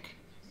you think.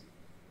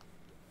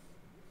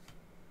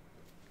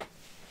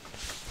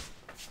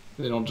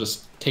 They don't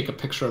just take a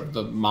picture of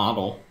the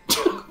model.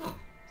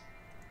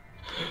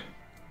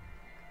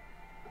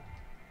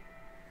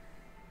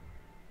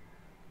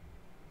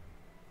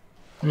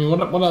 I mean,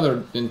 what other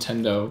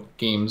Nintendo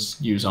games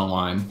use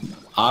online?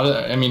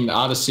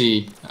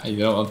 Odyssey. I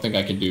don't think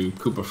I could do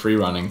Koopa free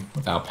running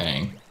without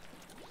paying.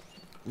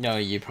 No,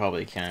 you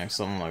probably can.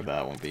 Something like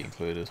that won't be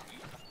included.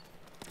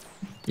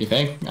 You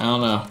think? I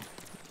don't know.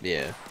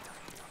 Yeah.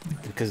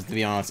 Because to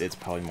be honest, it's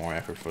probably more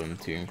effort for them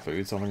to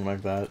include something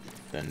like that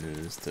than it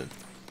is to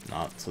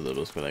not. So they'll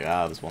just be like,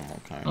 ah, this one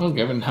won't count. Well,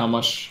 given how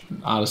much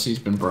Odyssey's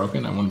been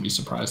broken, I wouldn't be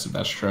surprised if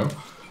that's true.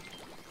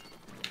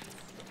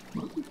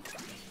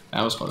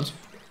 That was close.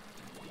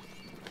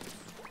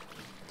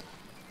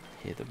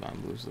 Hate the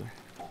bamboozler.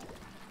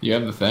 You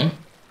have the thing?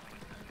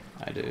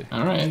 I do.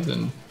 Alright,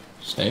 then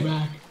stay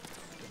back.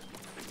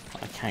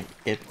 I can't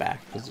get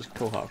back because there's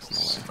cohawks in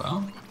the way.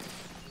 Well,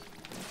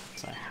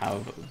 So I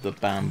have the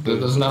bamboo.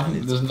 there's nothing.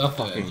 and it's There's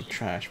nothing. fucking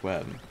trash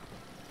web.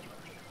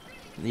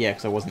 Yeah,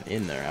 because I wasn't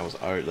in there. I was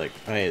out like,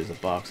 hey, there's a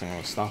box. I'm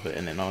gonna stop it,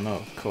 and then oh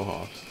no,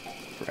 cohawks,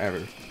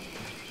 forever.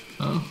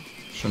 Oh,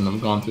 shouldn't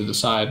have gone through the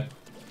side.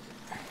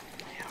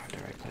 Yeah, how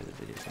dare I play the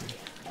video game?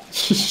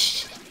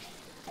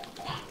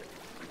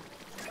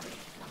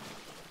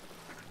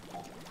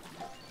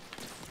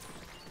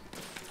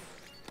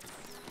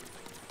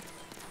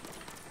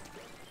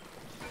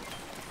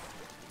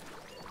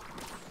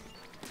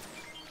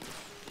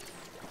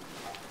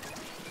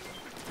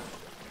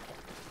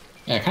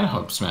 Yeah, I kind of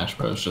hope Smash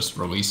Bros. Just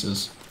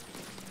releases.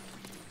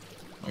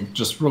 Like,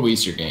 just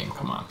release your game.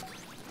 Come on.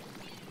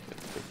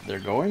 They're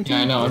going to.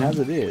 Yeah, I know. It has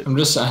to be. I'm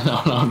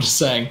just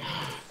saying,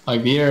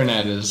 like the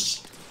internet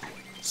is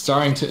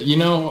starting to. You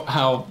know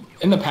how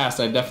in the past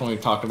I definitely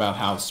talked about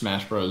how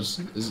Smash Bros.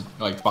 Is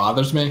like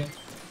bothers me.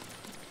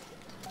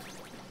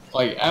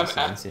 Like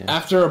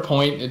after a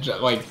point,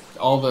 like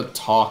all the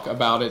talk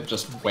about it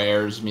just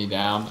wears me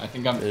down.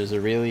 There's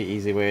a really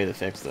easy way to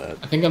fix that.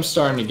 I think I'm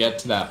starting to get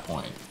to that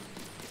point.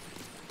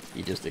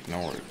 You just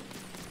ignore it.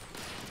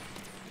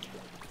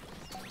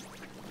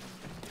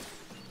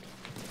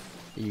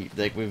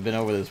 Like, we've been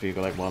over this,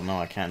 people are like, well, no,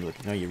 I can't.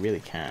 Like, no, you really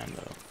can,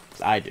 though.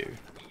 'Cause I do.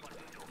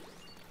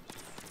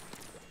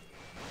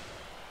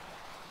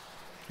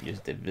 You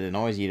just, if it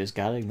annoys you, you just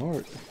gotta ignore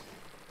it.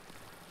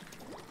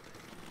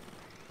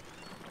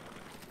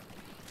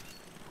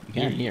 You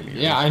can't hear me.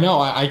 Yeah, I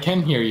know, I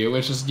can hear you,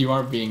 it's just you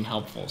aren't being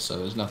helpful, so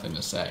there's nothing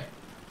to say.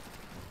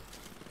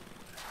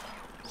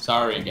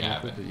 Sorry,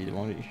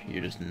 Gavin.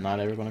 You're just not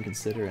ever going to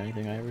consider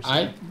anything I ever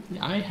say.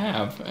 I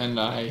have, and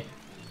I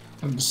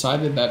have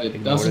decided that it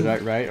Ignored doesn't. it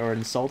outright or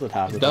insulted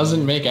half the It time.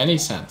 doesn't make any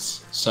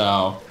sense.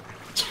 So.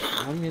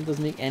 What do you mean it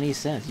doesn't make any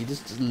sense? You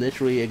just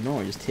literally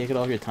ignore it. Just take it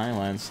off your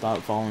timeline, stop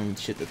following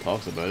shit that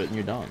talks about it, and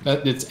you're done.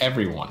 It's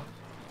everyone.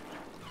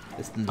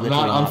 It's I'm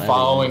not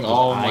unfollowing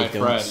all of my friends. I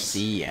friends. don't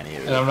see any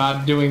of it. And I'm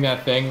not doing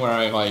that thing where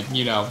I, like,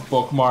 you know,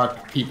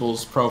 bookmark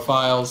people's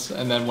profiles,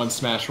 and then when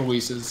Smash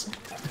releases,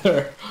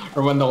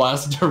 or when the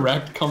last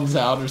Direct comes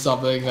out or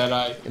something, that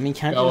I mean,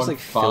 can't you go just, and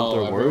like, follow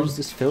filter everyone. words?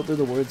 Just filter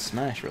the word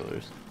Smash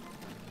Brothers.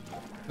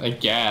 I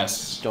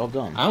guess. Job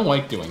done. I don't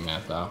like doing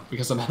that, though,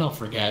 because then I'll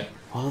forget.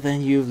 Well,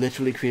 then you've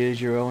literally created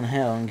your own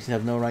hell and you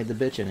have no right to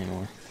bitch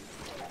anymore.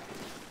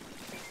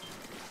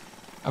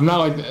 I'm not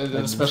like,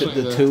 Like,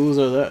 especially the tools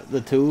are there.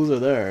 The tools are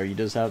there. You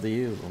just have to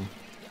use them.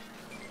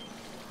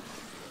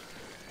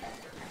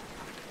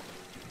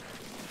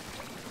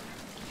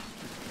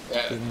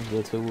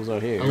 The tools are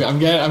here. I'm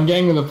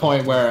getting to the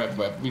point where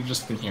we've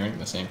just been hearing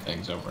the same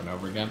things over and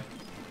over again.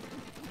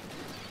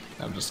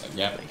 I'm just like,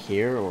 yeah. Like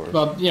here or.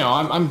 Well, you know,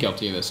 I'm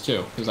guilty of this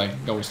too, because I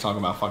always talk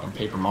about fucking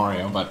Paper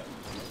Mario, but.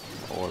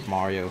 Or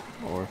Mario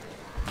or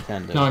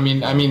Nintendo. No,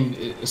 I mean,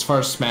 as far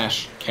as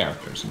Smash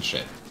characters and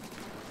shit.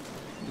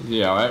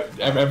 You know,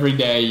 every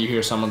day you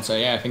hear someone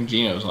say, "Yeah, I think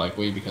Geno's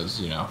likely because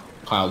you know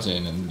Cloud's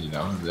in, and you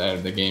know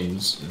the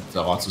game's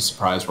lots of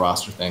surprise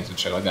roster things and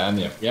shit like that."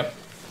 And yep,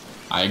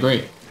 I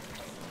agree.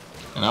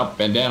 And up,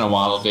 Bandana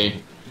Waddle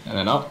Dee, and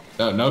then up,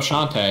 no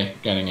Shantae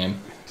getting in.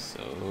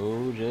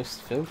 So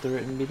just filter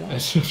it and be done.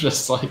 It's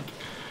just like,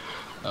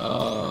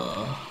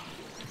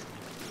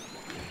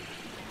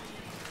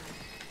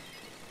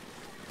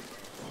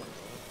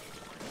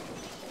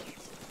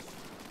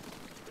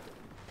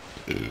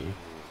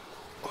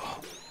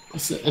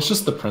 It's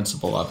just the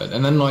principle of it.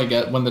 And then like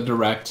when the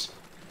direct,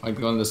 like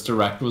when this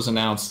direct was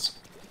announced,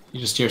 you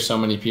just hear so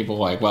many people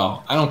like,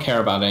 well, I don't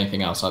care about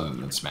anything else other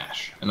than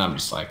Smash. And I'm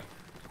just like,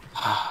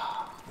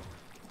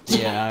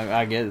 yeah,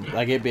 I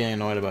get being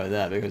annoyed about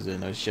that because it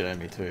knows shit at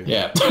me too.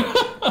 yeah.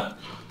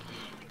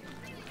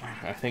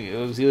 I think it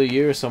was either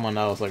you or someone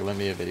else like lent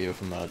me a video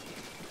from that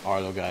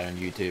Arlo guy on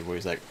YouTube where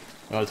he's like,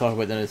 I want to talk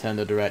about the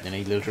Nintendo Direct, and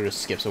he literally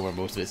just skips over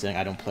most of it saying,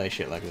 I don't play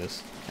shit like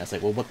this. And it's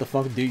like, well, what the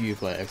fuck do you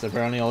play? Because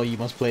apparently all you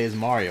must play is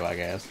Mario, I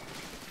guess.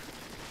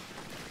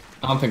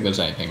 I don't think there's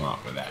anything wrong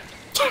with that.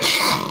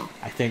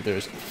 I think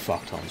there's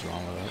fuck tons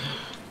wrong with that.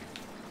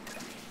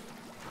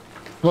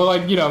 Well,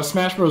 like, you know, if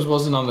Smash Bros.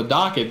 Wasn't on the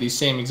docket, these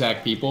same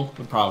exact people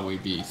would probably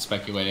be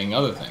speculating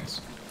other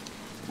things.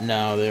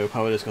 No, they were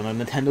probably just going,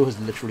 Nintendo has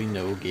literally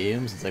no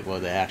games. It's like, well,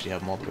 they actually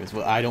have multiple games.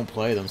 Well, I don't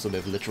play them, so they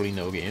have literally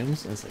no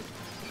games. And it's like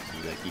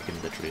you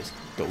can literally just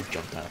go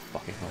jump down a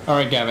fucking hole. All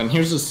right, Gavin.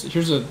 Here's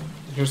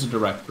a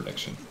direct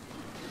prediction.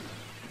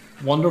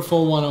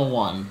 Wonderful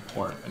 101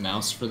 port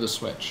announced for the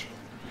Switch.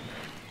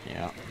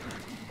 Yeah.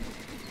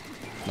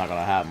 Not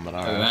gonna happen, but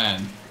alright. And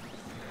then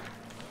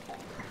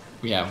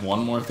we have one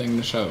more thing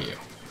to show you.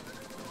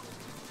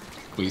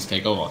 Please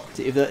take a look.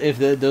 See, if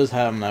that does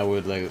happen, I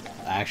would like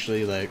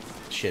actually like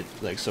shit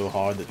like so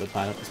hard that the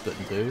planet was split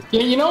in two.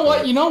 Yeah, you know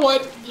what? You know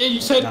what? Yeah, you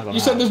said happen.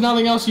 there's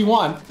nothing else you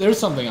want. There's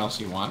something else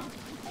you want.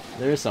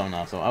 There is something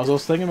else. I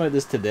was thinking about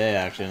this today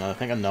actually, and I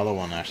think another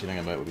one actually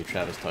thinking about would be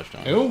Travis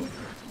Touchdown. Who?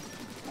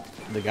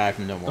 The guy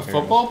from No More The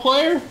Heroes. football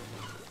player?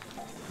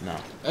 No.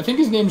 I think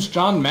his name's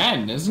John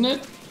Madden, isn't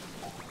it?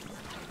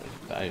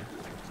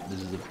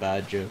 This is a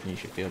bad joke, and you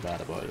should feel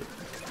bad about it.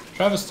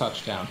 Travis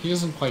Touchdown. He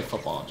doesn't play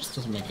football. It just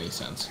doesn't make any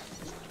sense.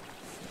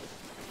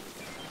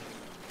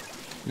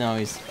 No,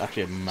 he's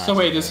actually a massive. So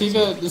wait, is he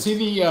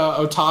the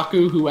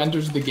otaku who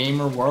enters the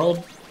gamer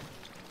world?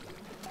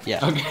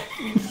 Yeah. Okay.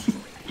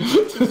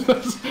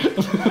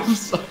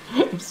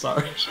 I'm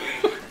sorry.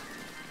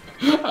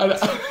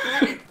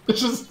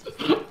 It's just.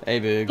 Hey,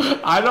 Big.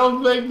 I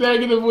don't think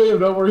negatively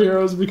of No More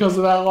Heroes because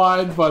of that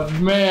line, but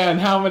man,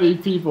 how many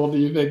people do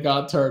you think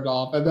got turned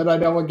off? And then I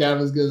know what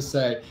Gavin's gonna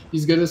say.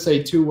 He's gonna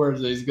say two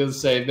words. He's gonna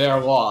say they're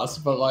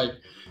lost, but like,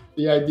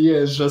 the idea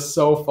is just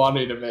so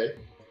funny to me.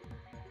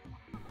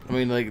 I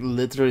mean, like,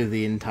 literally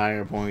the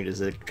entire point is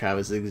that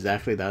Travis is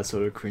exactly that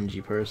sort of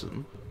cringy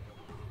person.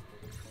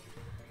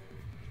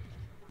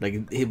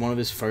 Like, one of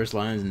his first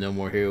lines in No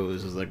More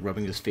Heroes was like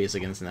rubbing his face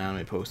against an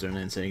anime poster and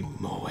then saying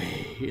 "Moe"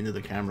 into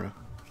the camera.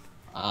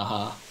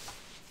 Uh-huh.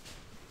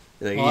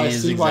 Like, Well, he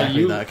is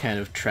exactly that kind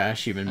of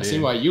trash human being. I see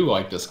why you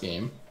like this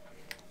game.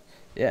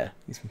 Yeah,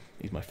 he's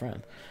my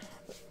friend.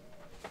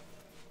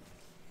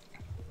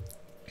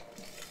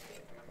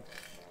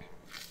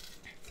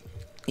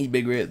 He'd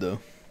be great though.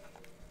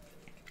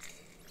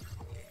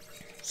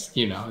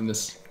 You know, in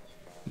this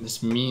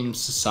meme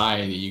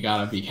society, you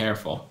gotta be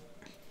careful.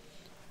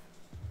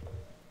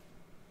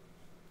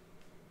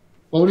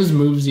 What would his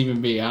moves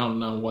even be? I don't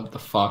know what the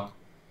fuck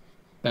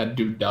that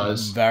dude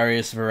does.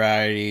 Various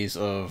varieties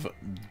of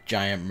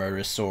giant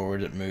murderous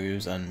sword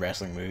moves and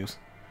wrestling moves.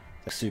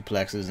 Like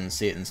suplexes and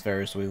Satan's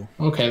Ferris wheel.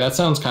 Okay, that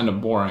sounds kind of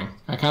boring.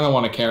 I kind of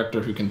want a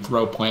character who can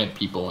throw plant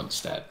people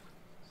instead.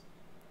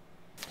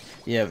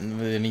 Yeah, I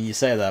mean, you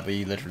say that, but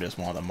you literally just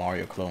want a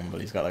Mario clone, but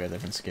he's got like a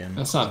different skin.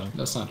 That's not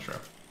true.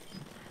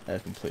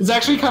 Completely It's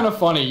actually kind of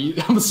funny.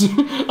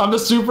 On the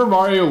Super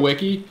Mario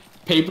wiki,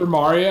 Paper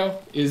Mario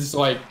is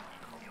like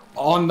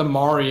on the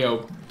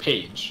Mario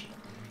page.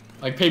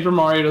 Like, Paper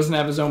Mario doesn't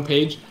have his own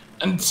page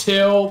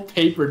until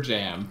Paper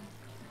Jam.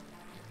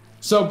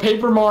 So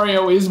Paper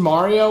Mario is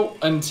Mario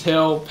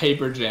until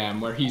Paper Jam,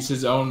 where he's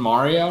his own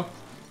Mario.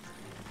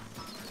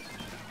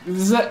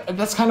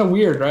 That's kind of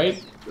weird,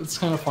 right? It's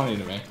kind of funny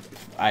to me.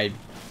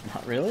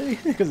 Not really,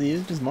 because he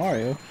is just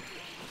Mario.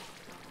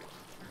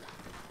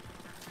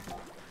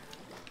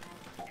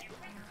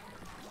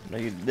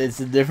 Like, it's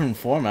a different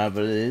format,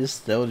 but it is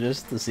still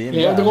just the same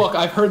Yeah, guy. look,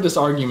 I've heard this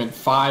argument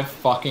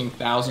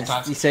 5,000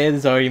 times. You say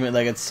this argument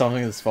like it's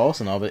something that's false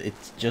and all, but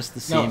it's just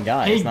the same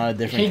guy. Hey, it's not a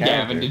different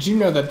character. Gavin, did you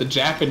know that the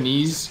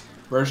Japanese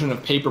version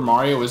of Paper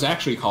Mario was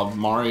actually called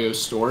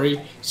Mario's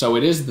Story? So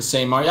it is the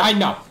same Mario. I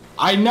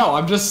know.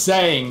 I'm just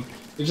saying.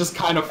 It's just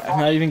kind of. I'm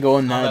not even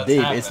going that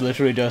deep. Happened. It's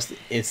literally just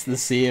it's the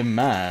same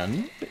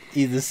man.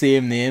 He's the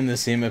same name, the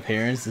same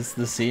appearance. It's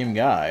the same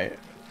guy.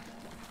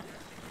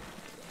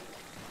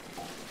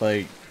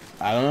 Like,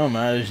 I don't know,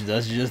 man.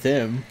 That's just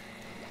him.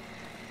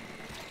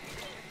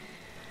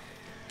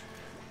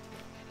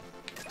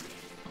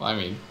 Well, I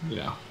mean, you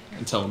know,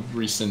 until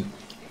recent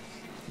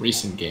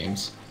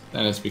games,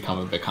 then it's become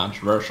a bit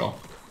controversial.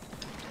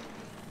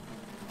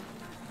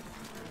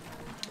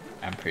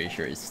 I'm pretty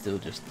sure it's still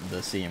just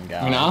the same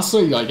guy. I mean,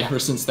 honestly, like ever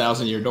since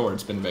Thousand Year Door,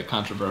 it's been a bit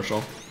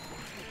controversial.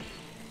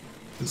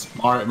 Because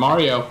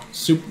Mario,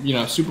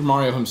 Super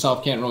Mario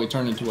himself can't really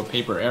turn into a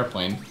paper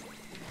airplane.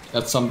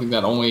 That's something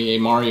that only a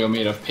Mario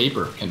made of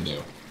paper can do.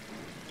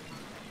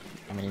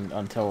 I mean,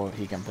 until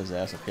he can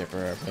possess a paper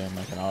airplane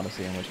like an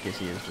Odyssey, in which case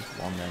he is just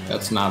one then.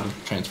 That's not a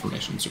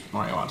transformation in Super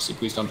Mario Odyssey.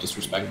 Please don't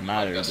disrespect it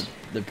matters.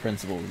 The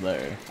principle's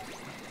there.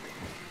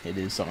 It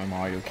is something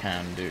Mario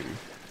can do.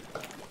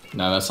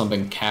 No, that's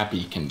something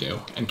Cappy can do.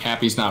 And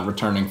Cappy's not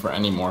returning for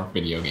any more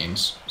video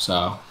games,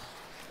 so...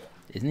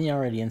 Isn't he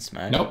already in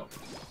Smash? Nope.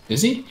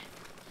 Is he?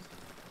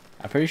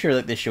 I'm pretty sure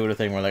like they showed a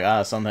thing where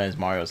like, sometimes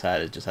Mario's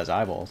hat, it just has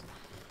eyeballs.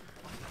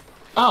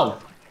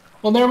 Oh.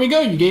 Well, there we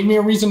go. You gave me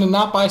a reason to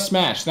not buy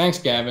Smash. Thanks,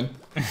 Gavin.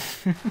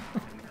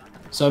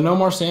 So no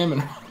more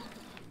Salmon.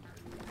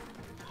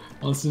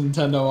 Once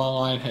Nintendo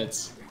Online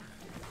hits.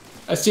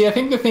 See, I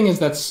think the thing is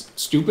that's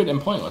stupid and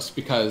pointless,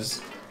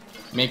 because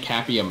make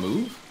Cappy a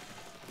move?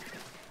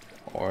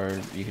 Or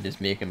you could just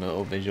make him a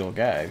little visual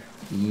gag.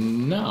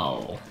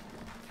 No.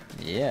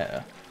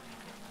 Yeah.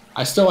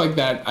 I still like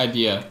that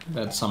idea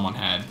that someone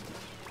had,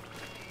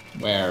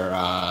 where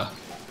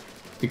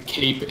the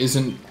cape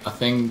isn't a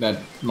thing that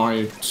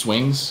Mario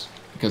swings,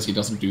 because he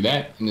doesn't do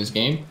that in his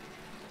game.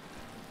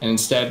 And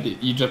instead,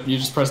 you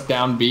just press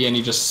down B and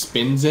he just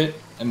spins it,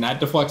 and that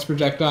deflects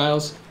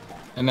projectiles.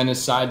 And then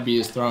his side B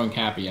is throwing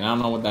Cappy, and I don't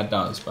know what that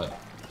does, but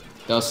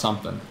it does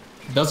something.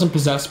 It doesn't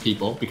possess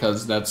people,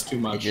 because that's too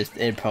much.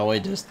 It probably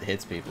just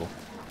hits people.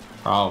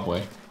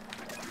 Probably.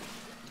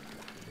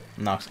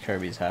 Knocks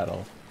Kirby's hat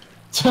off.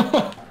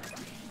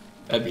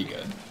 That'd be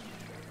good.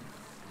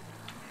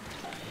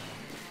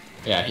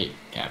 Yeah, I hate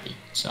Cappy,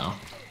 so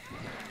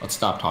let's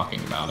stop talking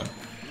about him.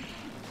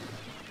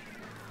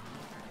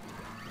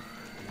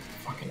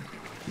 Fucking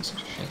piece of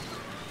shit.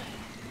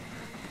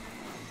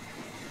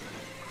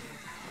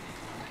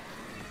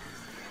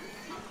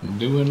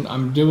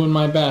 I'm doing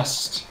my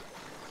best.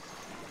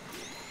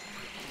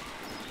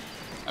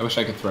 I wish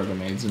I could throw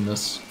grenades in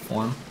this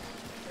form.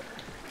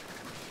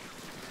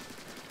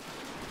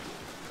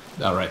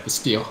 Alright, the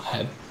steel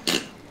head.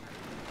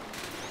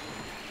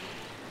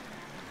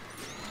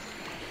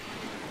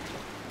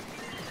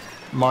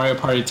 Mario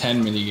Party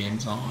 10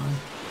 minigames on.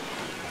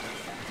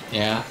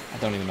 Yeah. I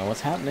don't even know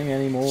what's happening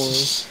anymore.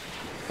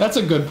 That's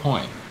a good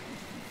point.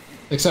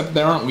 Except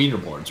there aren't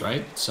leaderboards,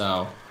 right?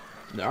 So...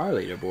 There are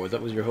leaderboards.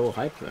 That was your whole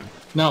hype thing.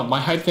 No, my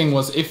hype thing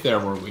was if there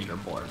were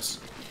leaderboards.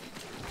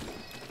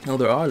 No,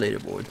 there are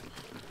leaderboards.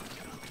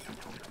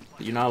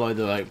 But you're not allowed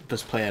to like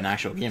just play an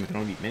actual game. You can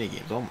only be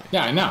minigames only.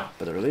 Yeah, I know.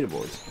 But there are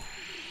leaderboards.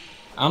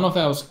 I don't know if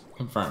that was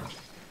confirmed.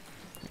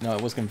 No,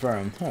 it was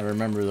confirmed. I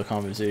remember the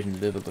conversation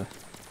vividly.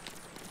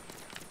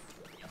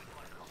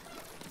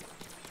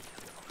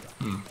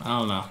 I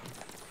don't know.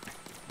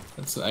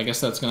 I guess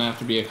that's gonna have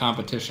to be a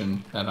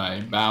competition that I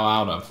bow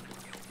out of.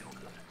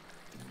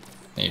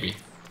 Maybe.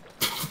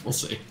 We'll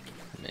see.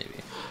 Maybe.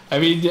 I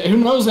mean, who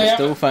knows? I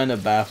still find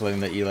it baffling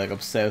that you like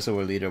obsess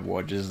over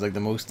leaderboard, which is like the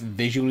most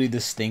visually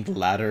distinct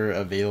ladder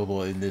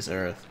available in this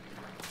earth.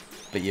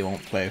 But you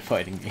won't play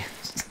fighting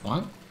games.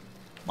 What?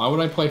 Why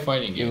would I play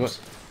fighting games?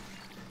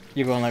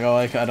 You're going like, oh,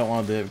 I don't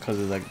want to do it because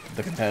of like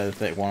the competitive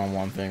thing,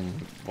 one-on-one thing.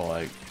 But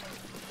like,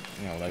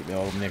 you know, like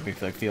they'll make me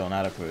feel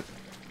inadequate.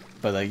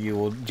 But like you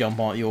will jump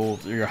on, you're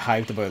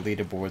hyped about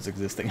leaderboards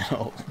existing at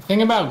all. The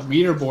thing about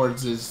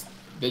leaderboards is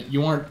that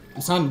you aren't.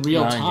 It's not in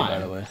real time. By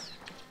the way.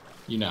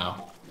 You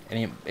know.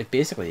 And it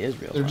basically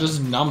is real. They're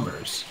just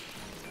numbers.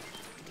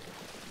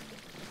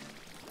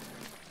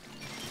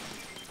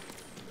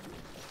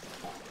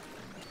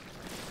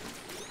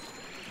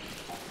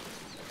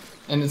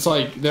 And it's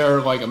like there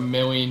are like 1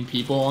 million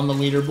people on the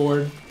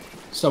leaderboard,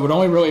 so it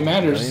only really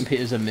matters.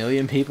 There's 1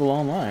 million people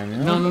online. You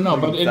know? No,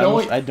 but it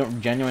only. I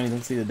genuinely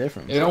don't see the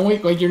difference. It only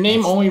like your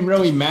name only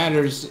really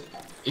matters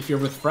if you're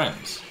with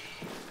friends,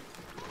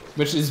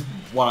 which is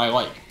what I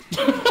like.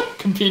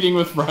 Competing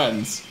with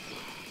friends.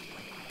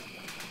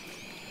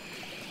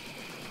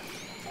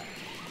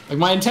 Like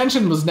my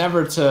intention was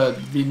never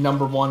to be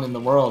 #1 in the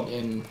world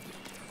in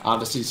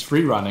Odyssey's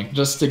free running,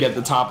 just to get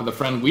the top of the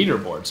friend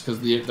leaderboards,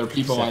 because they're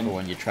people Except for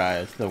when you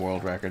try the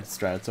world record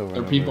strats over.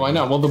 They're people I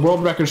know. Well, the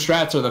world record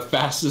strats are the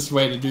fastest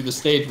way to do the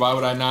stage. Why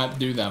would I not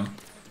do them?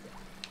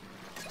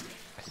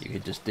 You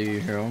could just do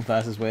your own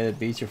fastest way to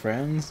beat your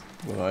friends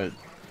without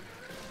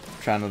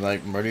trying to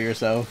like murder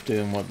yourself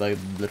doing what like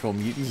literal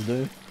mutants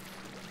do.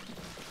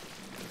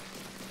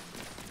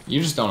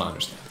 You just don't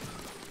understand.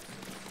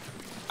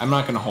 I'm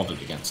not gonna hold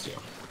it against you.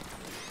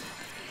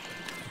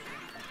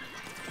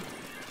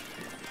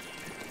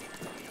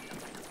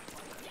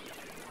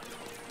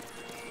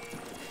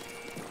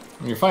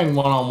 When you're fighting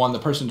one-on-one, the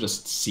person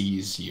just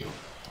sees you.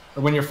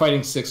 Or when you're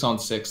fighting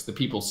 6-on-6, the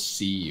people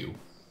see you.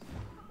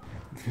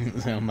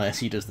 Unless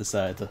he just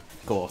decide to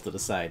go off to the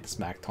side to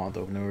smack taunt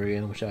over and over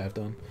again, which I have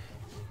done.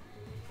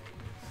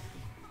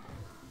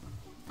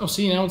 Oh,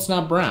 see, now it's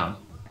not brown.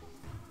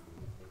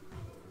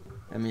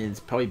 I mean, it's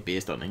probably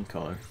based on ink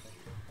color.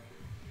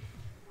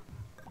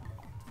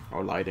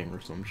 Or lighting or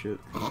some shit.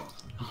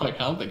 Like, I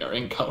don't think our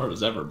ink color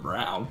was ever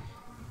brown.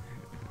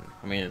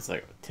 I mean, it's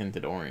like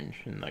tinted orange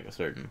in like a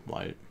certain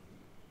light.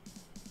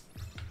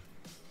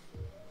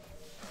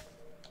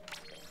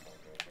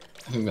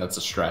 I think that's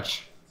a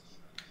stretch.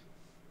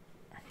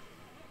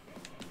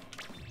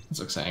 It's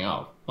like saying,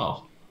 oh,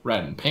 well,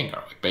 red and pink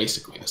are like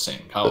basically the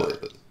same color.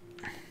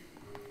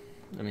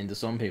 I mean, to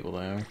some people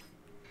they are.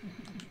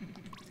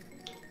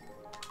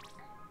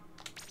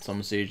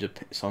 Some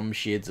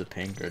shades of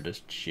pink are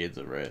just shades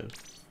of red.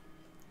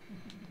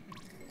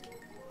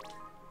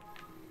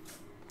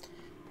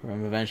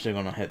 I'm eventually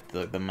gonna hit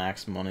the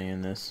max money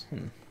in this,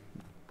 and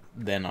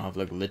then I'll have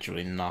like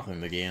literally nothing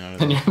to gain out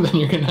of it. Then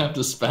you're gonna have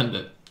to spend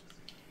it.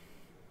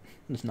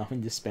 There's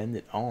nothing to spend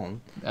it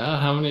on.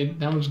 How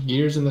much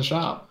gear's in the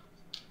shop?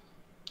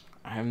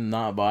 I'm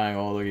not buying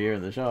all the gear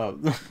in the shop.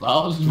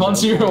 Well,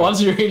 once you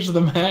reach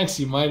the max,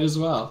 you might as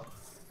well.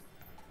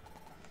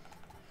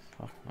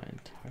 Fuck my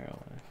entire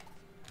life.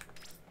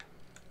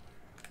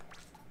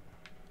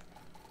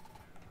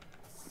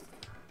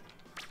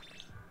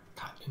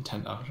 God,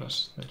 Nintendo,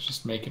 it's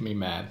just making me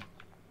mad.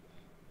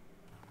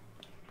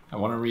 I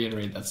want to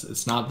reiterate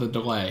it's not the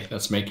delay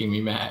that's making me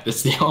mad.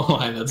 It's the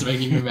online that's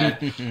making me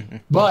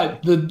mad.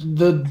 But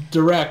the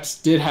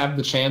Direct did have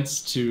the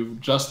chance to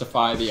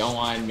justify the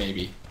online,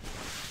 maybe.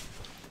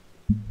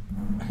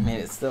 I mean,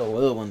 it still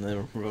will when they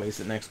release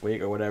it next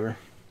week or whatever.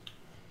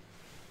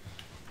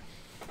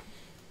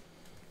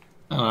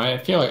 I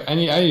feel like I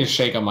need to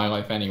shake up my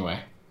life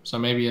anyway, so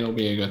maybe it'll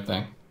be a good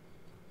thing.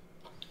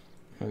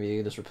 Maybe you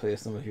can just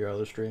replace them with your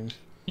other streams.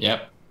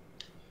 Yep.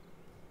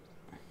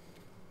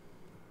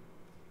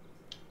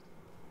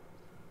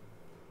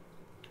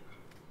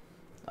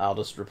 I'll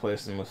just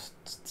replace them with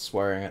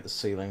swearing at the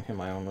ceiling in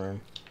my own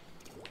room.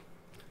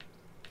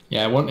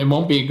 Yeah, it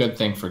won't be a good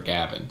thing for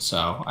Gavin,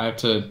 so I have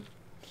to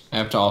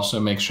also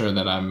make sure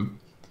that I'm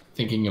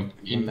thinking of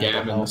in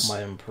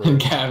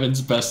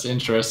Gavin's best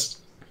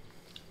interest.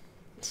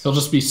 He'll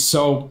just be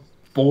so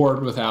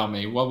bored without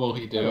me. What will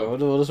he do? Yeah,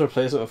 we'll just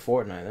replace it with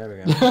Fortnite.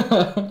 There we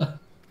go.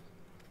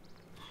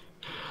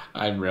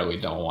 I really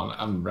don't want.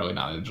 I'm really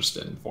not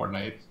interested in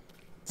Fortnite.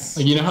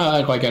 Like, you know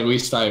how like at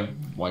least I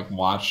like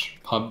watch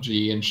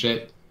PUBG and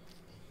shit.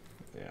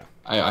 Yeah.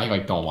 I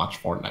like don't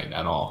watch Fortnite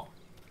at all.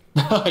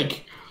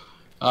 Like,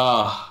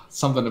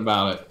 something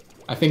about it.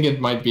 I think it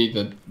might be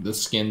the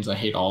skins. I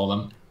hate all of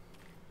them.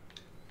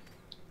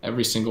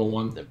 Every single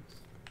one. They're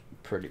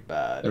pretty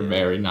bad. They're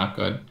very not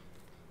good.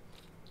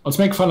 Let's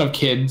make fun of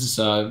kids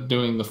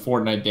doing the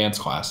Fortnite dance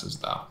classes,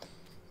 though.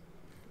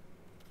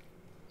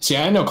 See,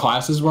 I know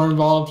classes were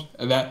involved,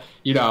 and that,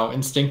 you know,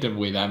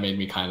 instinctively that made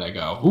me kind of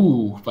go,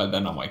 ooh, but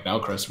then I'm like, no,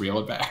 Chris, reel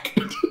it back.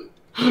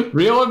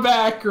 Reel it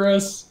back,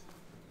 Chris.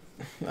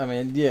 I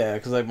mean, yeah,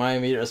 because like my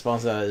immediate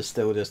response to that is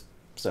still just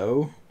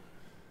so.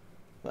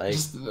 Like,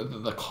 just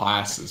the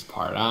classes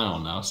part, I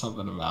don't know,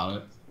 something about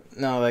it.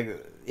 No,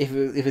 like if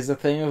it's a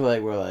thing of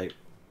like where like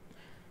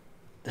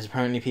there's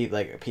apparently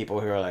people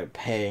who are like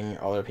paying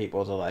other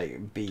people to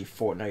like be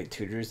Fortnite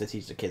tutors to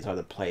teach the kids how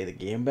to play the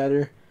game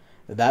better.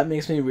 That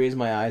makes me raise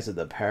my eyes at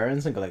the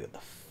parents and go like, "What the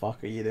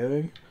fuck are you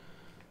doing?"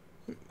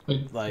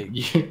 Like,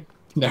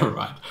 never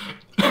mind.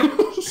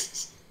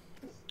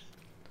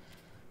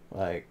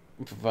 Like,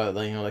 but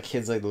like, you know, the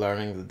kids like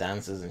learning the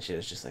dances and shit.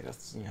 It's just like,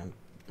 you know,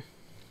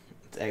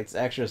 it's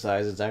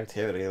exercise, it's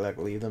activity. Like,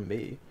 leave them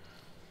be.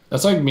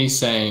 That's like me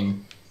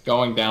saying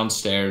going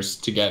downstairs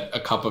to get a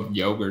cup of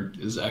yogurt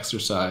is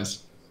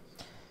exercise.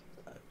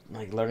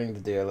 Like, learning to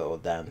do a little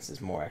dance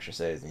is more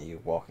exercise than you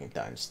walking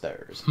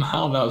downstairs. I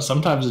don't know.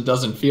 Sometimes it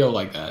doesn't feel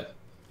like that.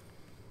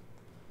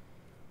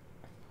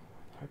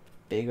 How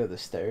big are the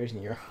stairs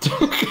in your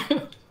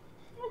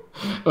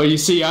Well, you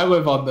see, I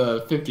live on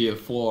the 50th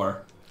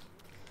floor,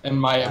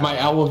 and my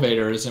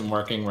elevator isn't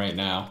working right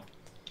now.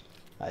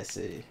 I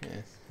see.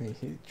 Yeah.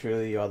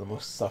 Truly, you are the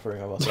most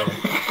suffering of us all.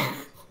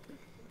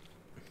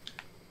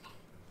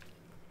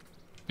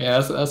 Yeah,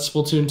 that's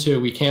Splatoon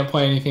 2. We can't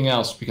play anything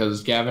else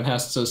because Gavin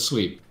has to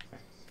sleep.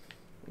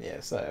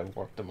 Yes, I have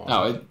worked them all.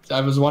 Oh, I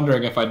was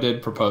wondering if I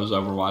did propose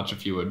Overwatch,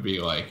 if you would be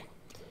like,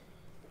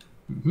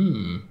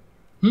 There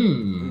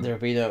would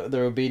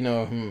be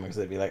no because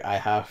they'd be like, I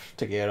have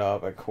to get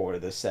up at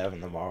 6:45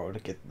 tomorrow to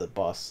get the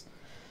bus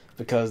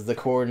because the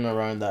cordon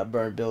around that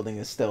burnt building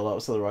is still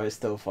up, so the route is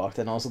still fucked.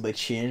 And also they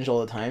changed all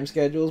the time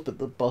schedules, but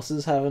the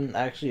buses haven't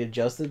actually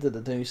adjusted to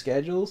the new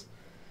schedules.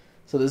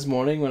 So this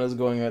morning when I was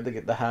going out to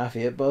get the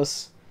 8:30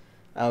 bus,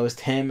 I was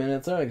 10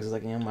 minutes early because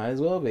like, might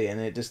as well be, and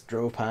it just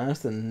drove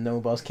past and no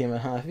bus came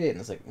at 8:30, and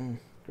it's like,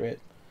 great.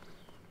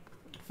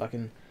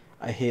 Fucking,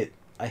 I hate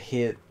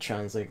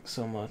TransLink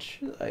so much.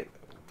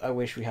 I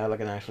wish we had like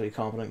an actually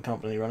competent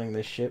company running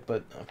this shit,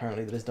 but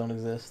apparently they just don't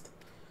exist.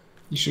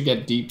 You should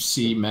get Deep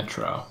Sea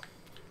Metro.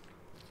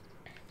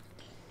 I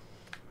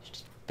should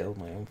just build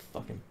my own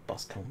fucking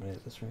bus company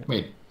at this rate.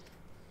 Wait,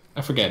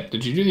 I forget.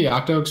 Did you do the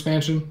Octo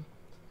expansion?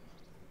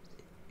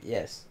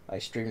 Yes, I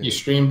streamed it. You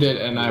streamed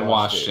it, and I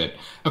watched it.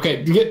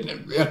 Okay,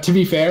 to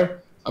be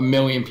fair, 1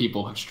 million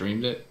people have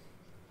streamed it.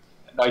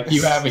 Like,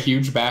 you have a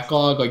huge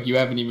backlog. Like, you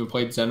haven't even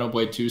played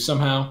Xenoblade 2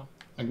 somehow.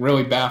 Like,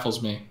 really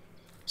baffles me.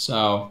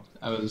 So,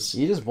 I was...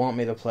 You just want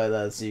me to play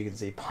that so you can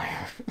see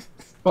Pyre.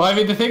 Well, I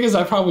mean, the thing is,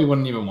 I probably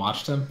wouldn't even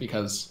watch them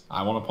because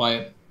I want to play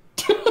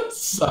it.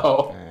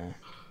 So...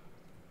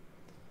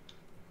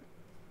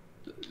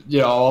 You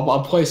know,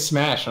 I'll play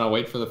Smash and I'll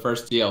wait for the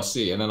first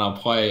DLC, and then I'll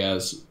play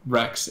as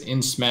Rex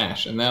in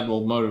Smash, and that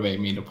will motivate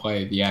me to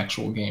play the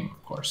actual game,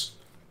 of course.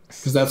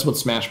 Because that's what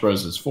Smash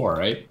Bros. Is for,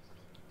 right?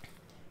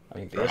 I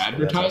mean,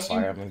 basically, that's how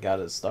Fire Emblem got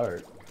its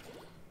start.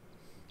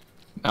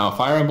 No,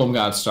 Fire Emblem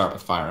got its start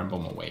with Fire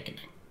Emblem Awakening.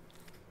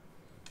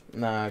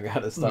 Nah, I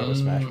got its start with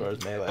Smash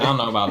Bros. Melee. I don't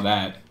know about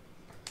that.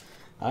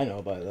 I know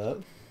about that.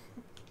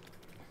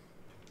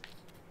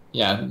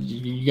 Yeah,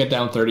 you get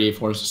down 38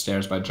 floors of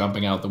stairs by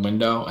jumping out the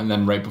window, and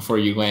then right before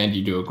you land,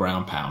 you do a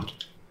ground pound.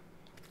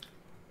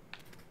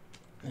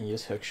 And you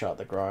just hookshot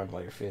the ground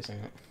while you're facing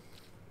it.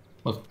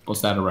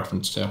 What's that a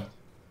reference to?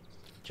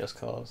 Just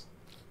Cause.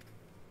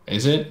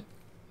 Is it?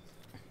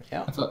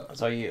 Yeah. That's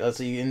how you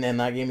in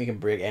that game you can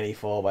break any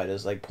fall by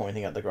just like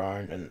pointing at the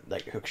ground and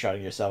like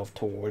hookshotting yourself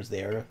towards the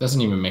area.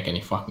 Doesn't even make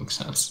any fucking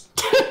sense.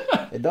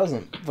 It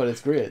doesn't, but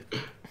it's great.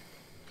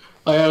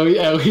 Like,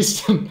 at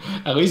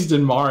least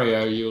in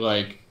Mario, you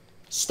like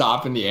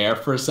stop in the air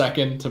for a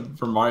second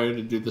for Mario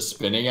to do the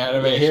spinning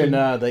animation. Here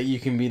now that you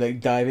can be like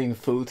diving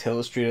full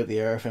tilt straight at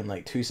the earth in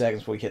like 2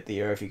 seconds before you hit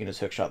the earth, you can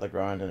just hookshot the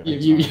ground and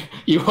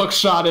you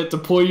hookshot it to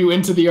pull you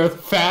into the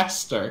earth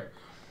faster.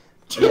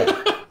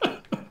 Yeah.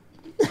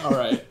 All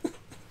right.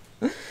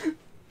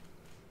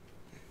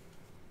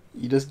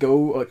 You just go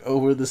like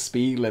over the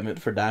speed limit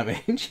for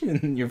damage,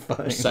 and you're fine.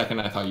 For a second,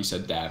 I thought you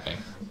said dabbing.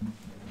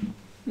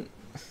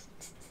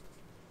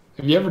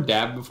 Have you ever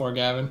dabbed before,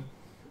 Gavin?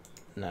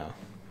 No.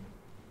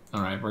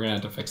 All right, we're gonna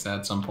have to fix that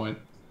at some point.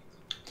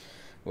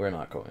 We're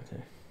not going to.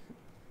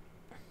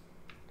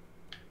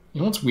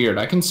 You know what's weird?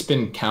 I can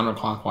spin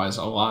counterclockwise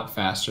a lot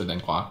faster than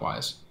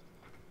clockwise.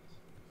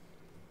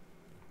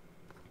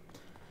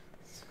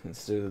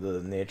 It's due to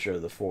the nature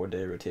of the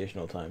 4-day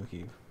rotational time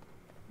cube.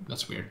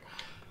 That's weird.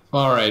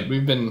 All right,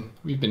 we've been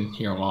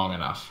here long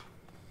enough.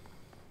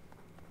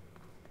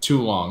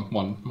 Too long,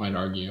 one might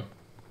argue.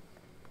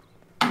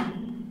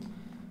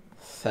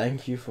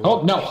 Thank you for...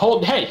 Oh, no,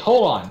 hold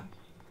on.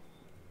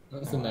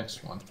 What's the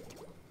next one?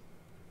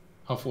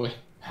 Hopefully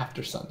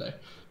after Sunday.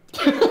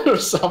 Or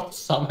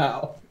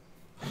somehow.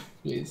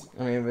 Please.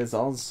 I mean, if it's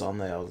on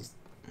Sunday,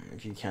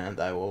 if you can't,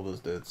 I will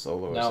just do it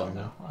solo or something.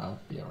 No, I'll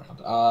be around.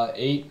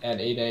 8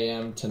 at 8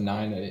 a.m. to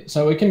 9 at 8.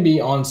 So it can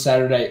be on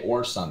Saturday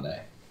or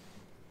Sunday.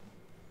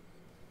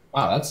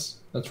 Wow, that's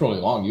really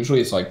long. Usually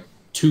it's like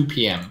 2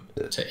 p.m.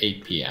 to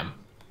 8 p.m.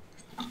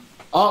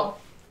 Oh,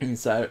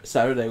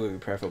 Saturday would be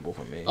preferable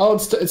for me. Oh,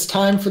 it's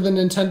time for the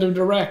Nintendo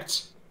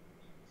Direct.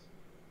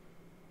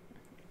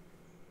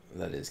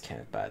 That is kind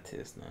of bad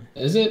taste now.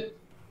 Is it?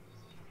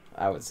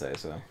 I would say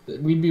so.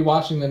 We'd be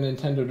watching the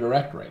Nintendo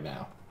Direct right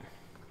now.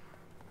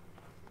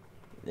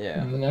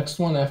 Yeah. And the next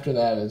one after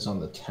that is on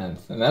the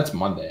 10th, and that's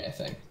Monday, I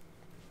think.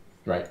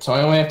 Right, so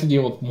I only have to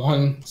deal with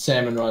one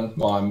Salmon Run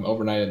while I'm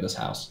overnight at this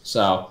house.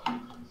 So,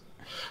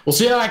 we'll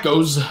see how that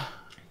goes.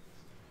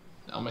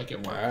 I'll make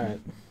it work. Alright.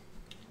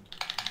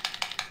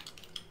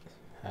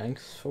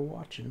 Thanks for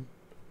watching.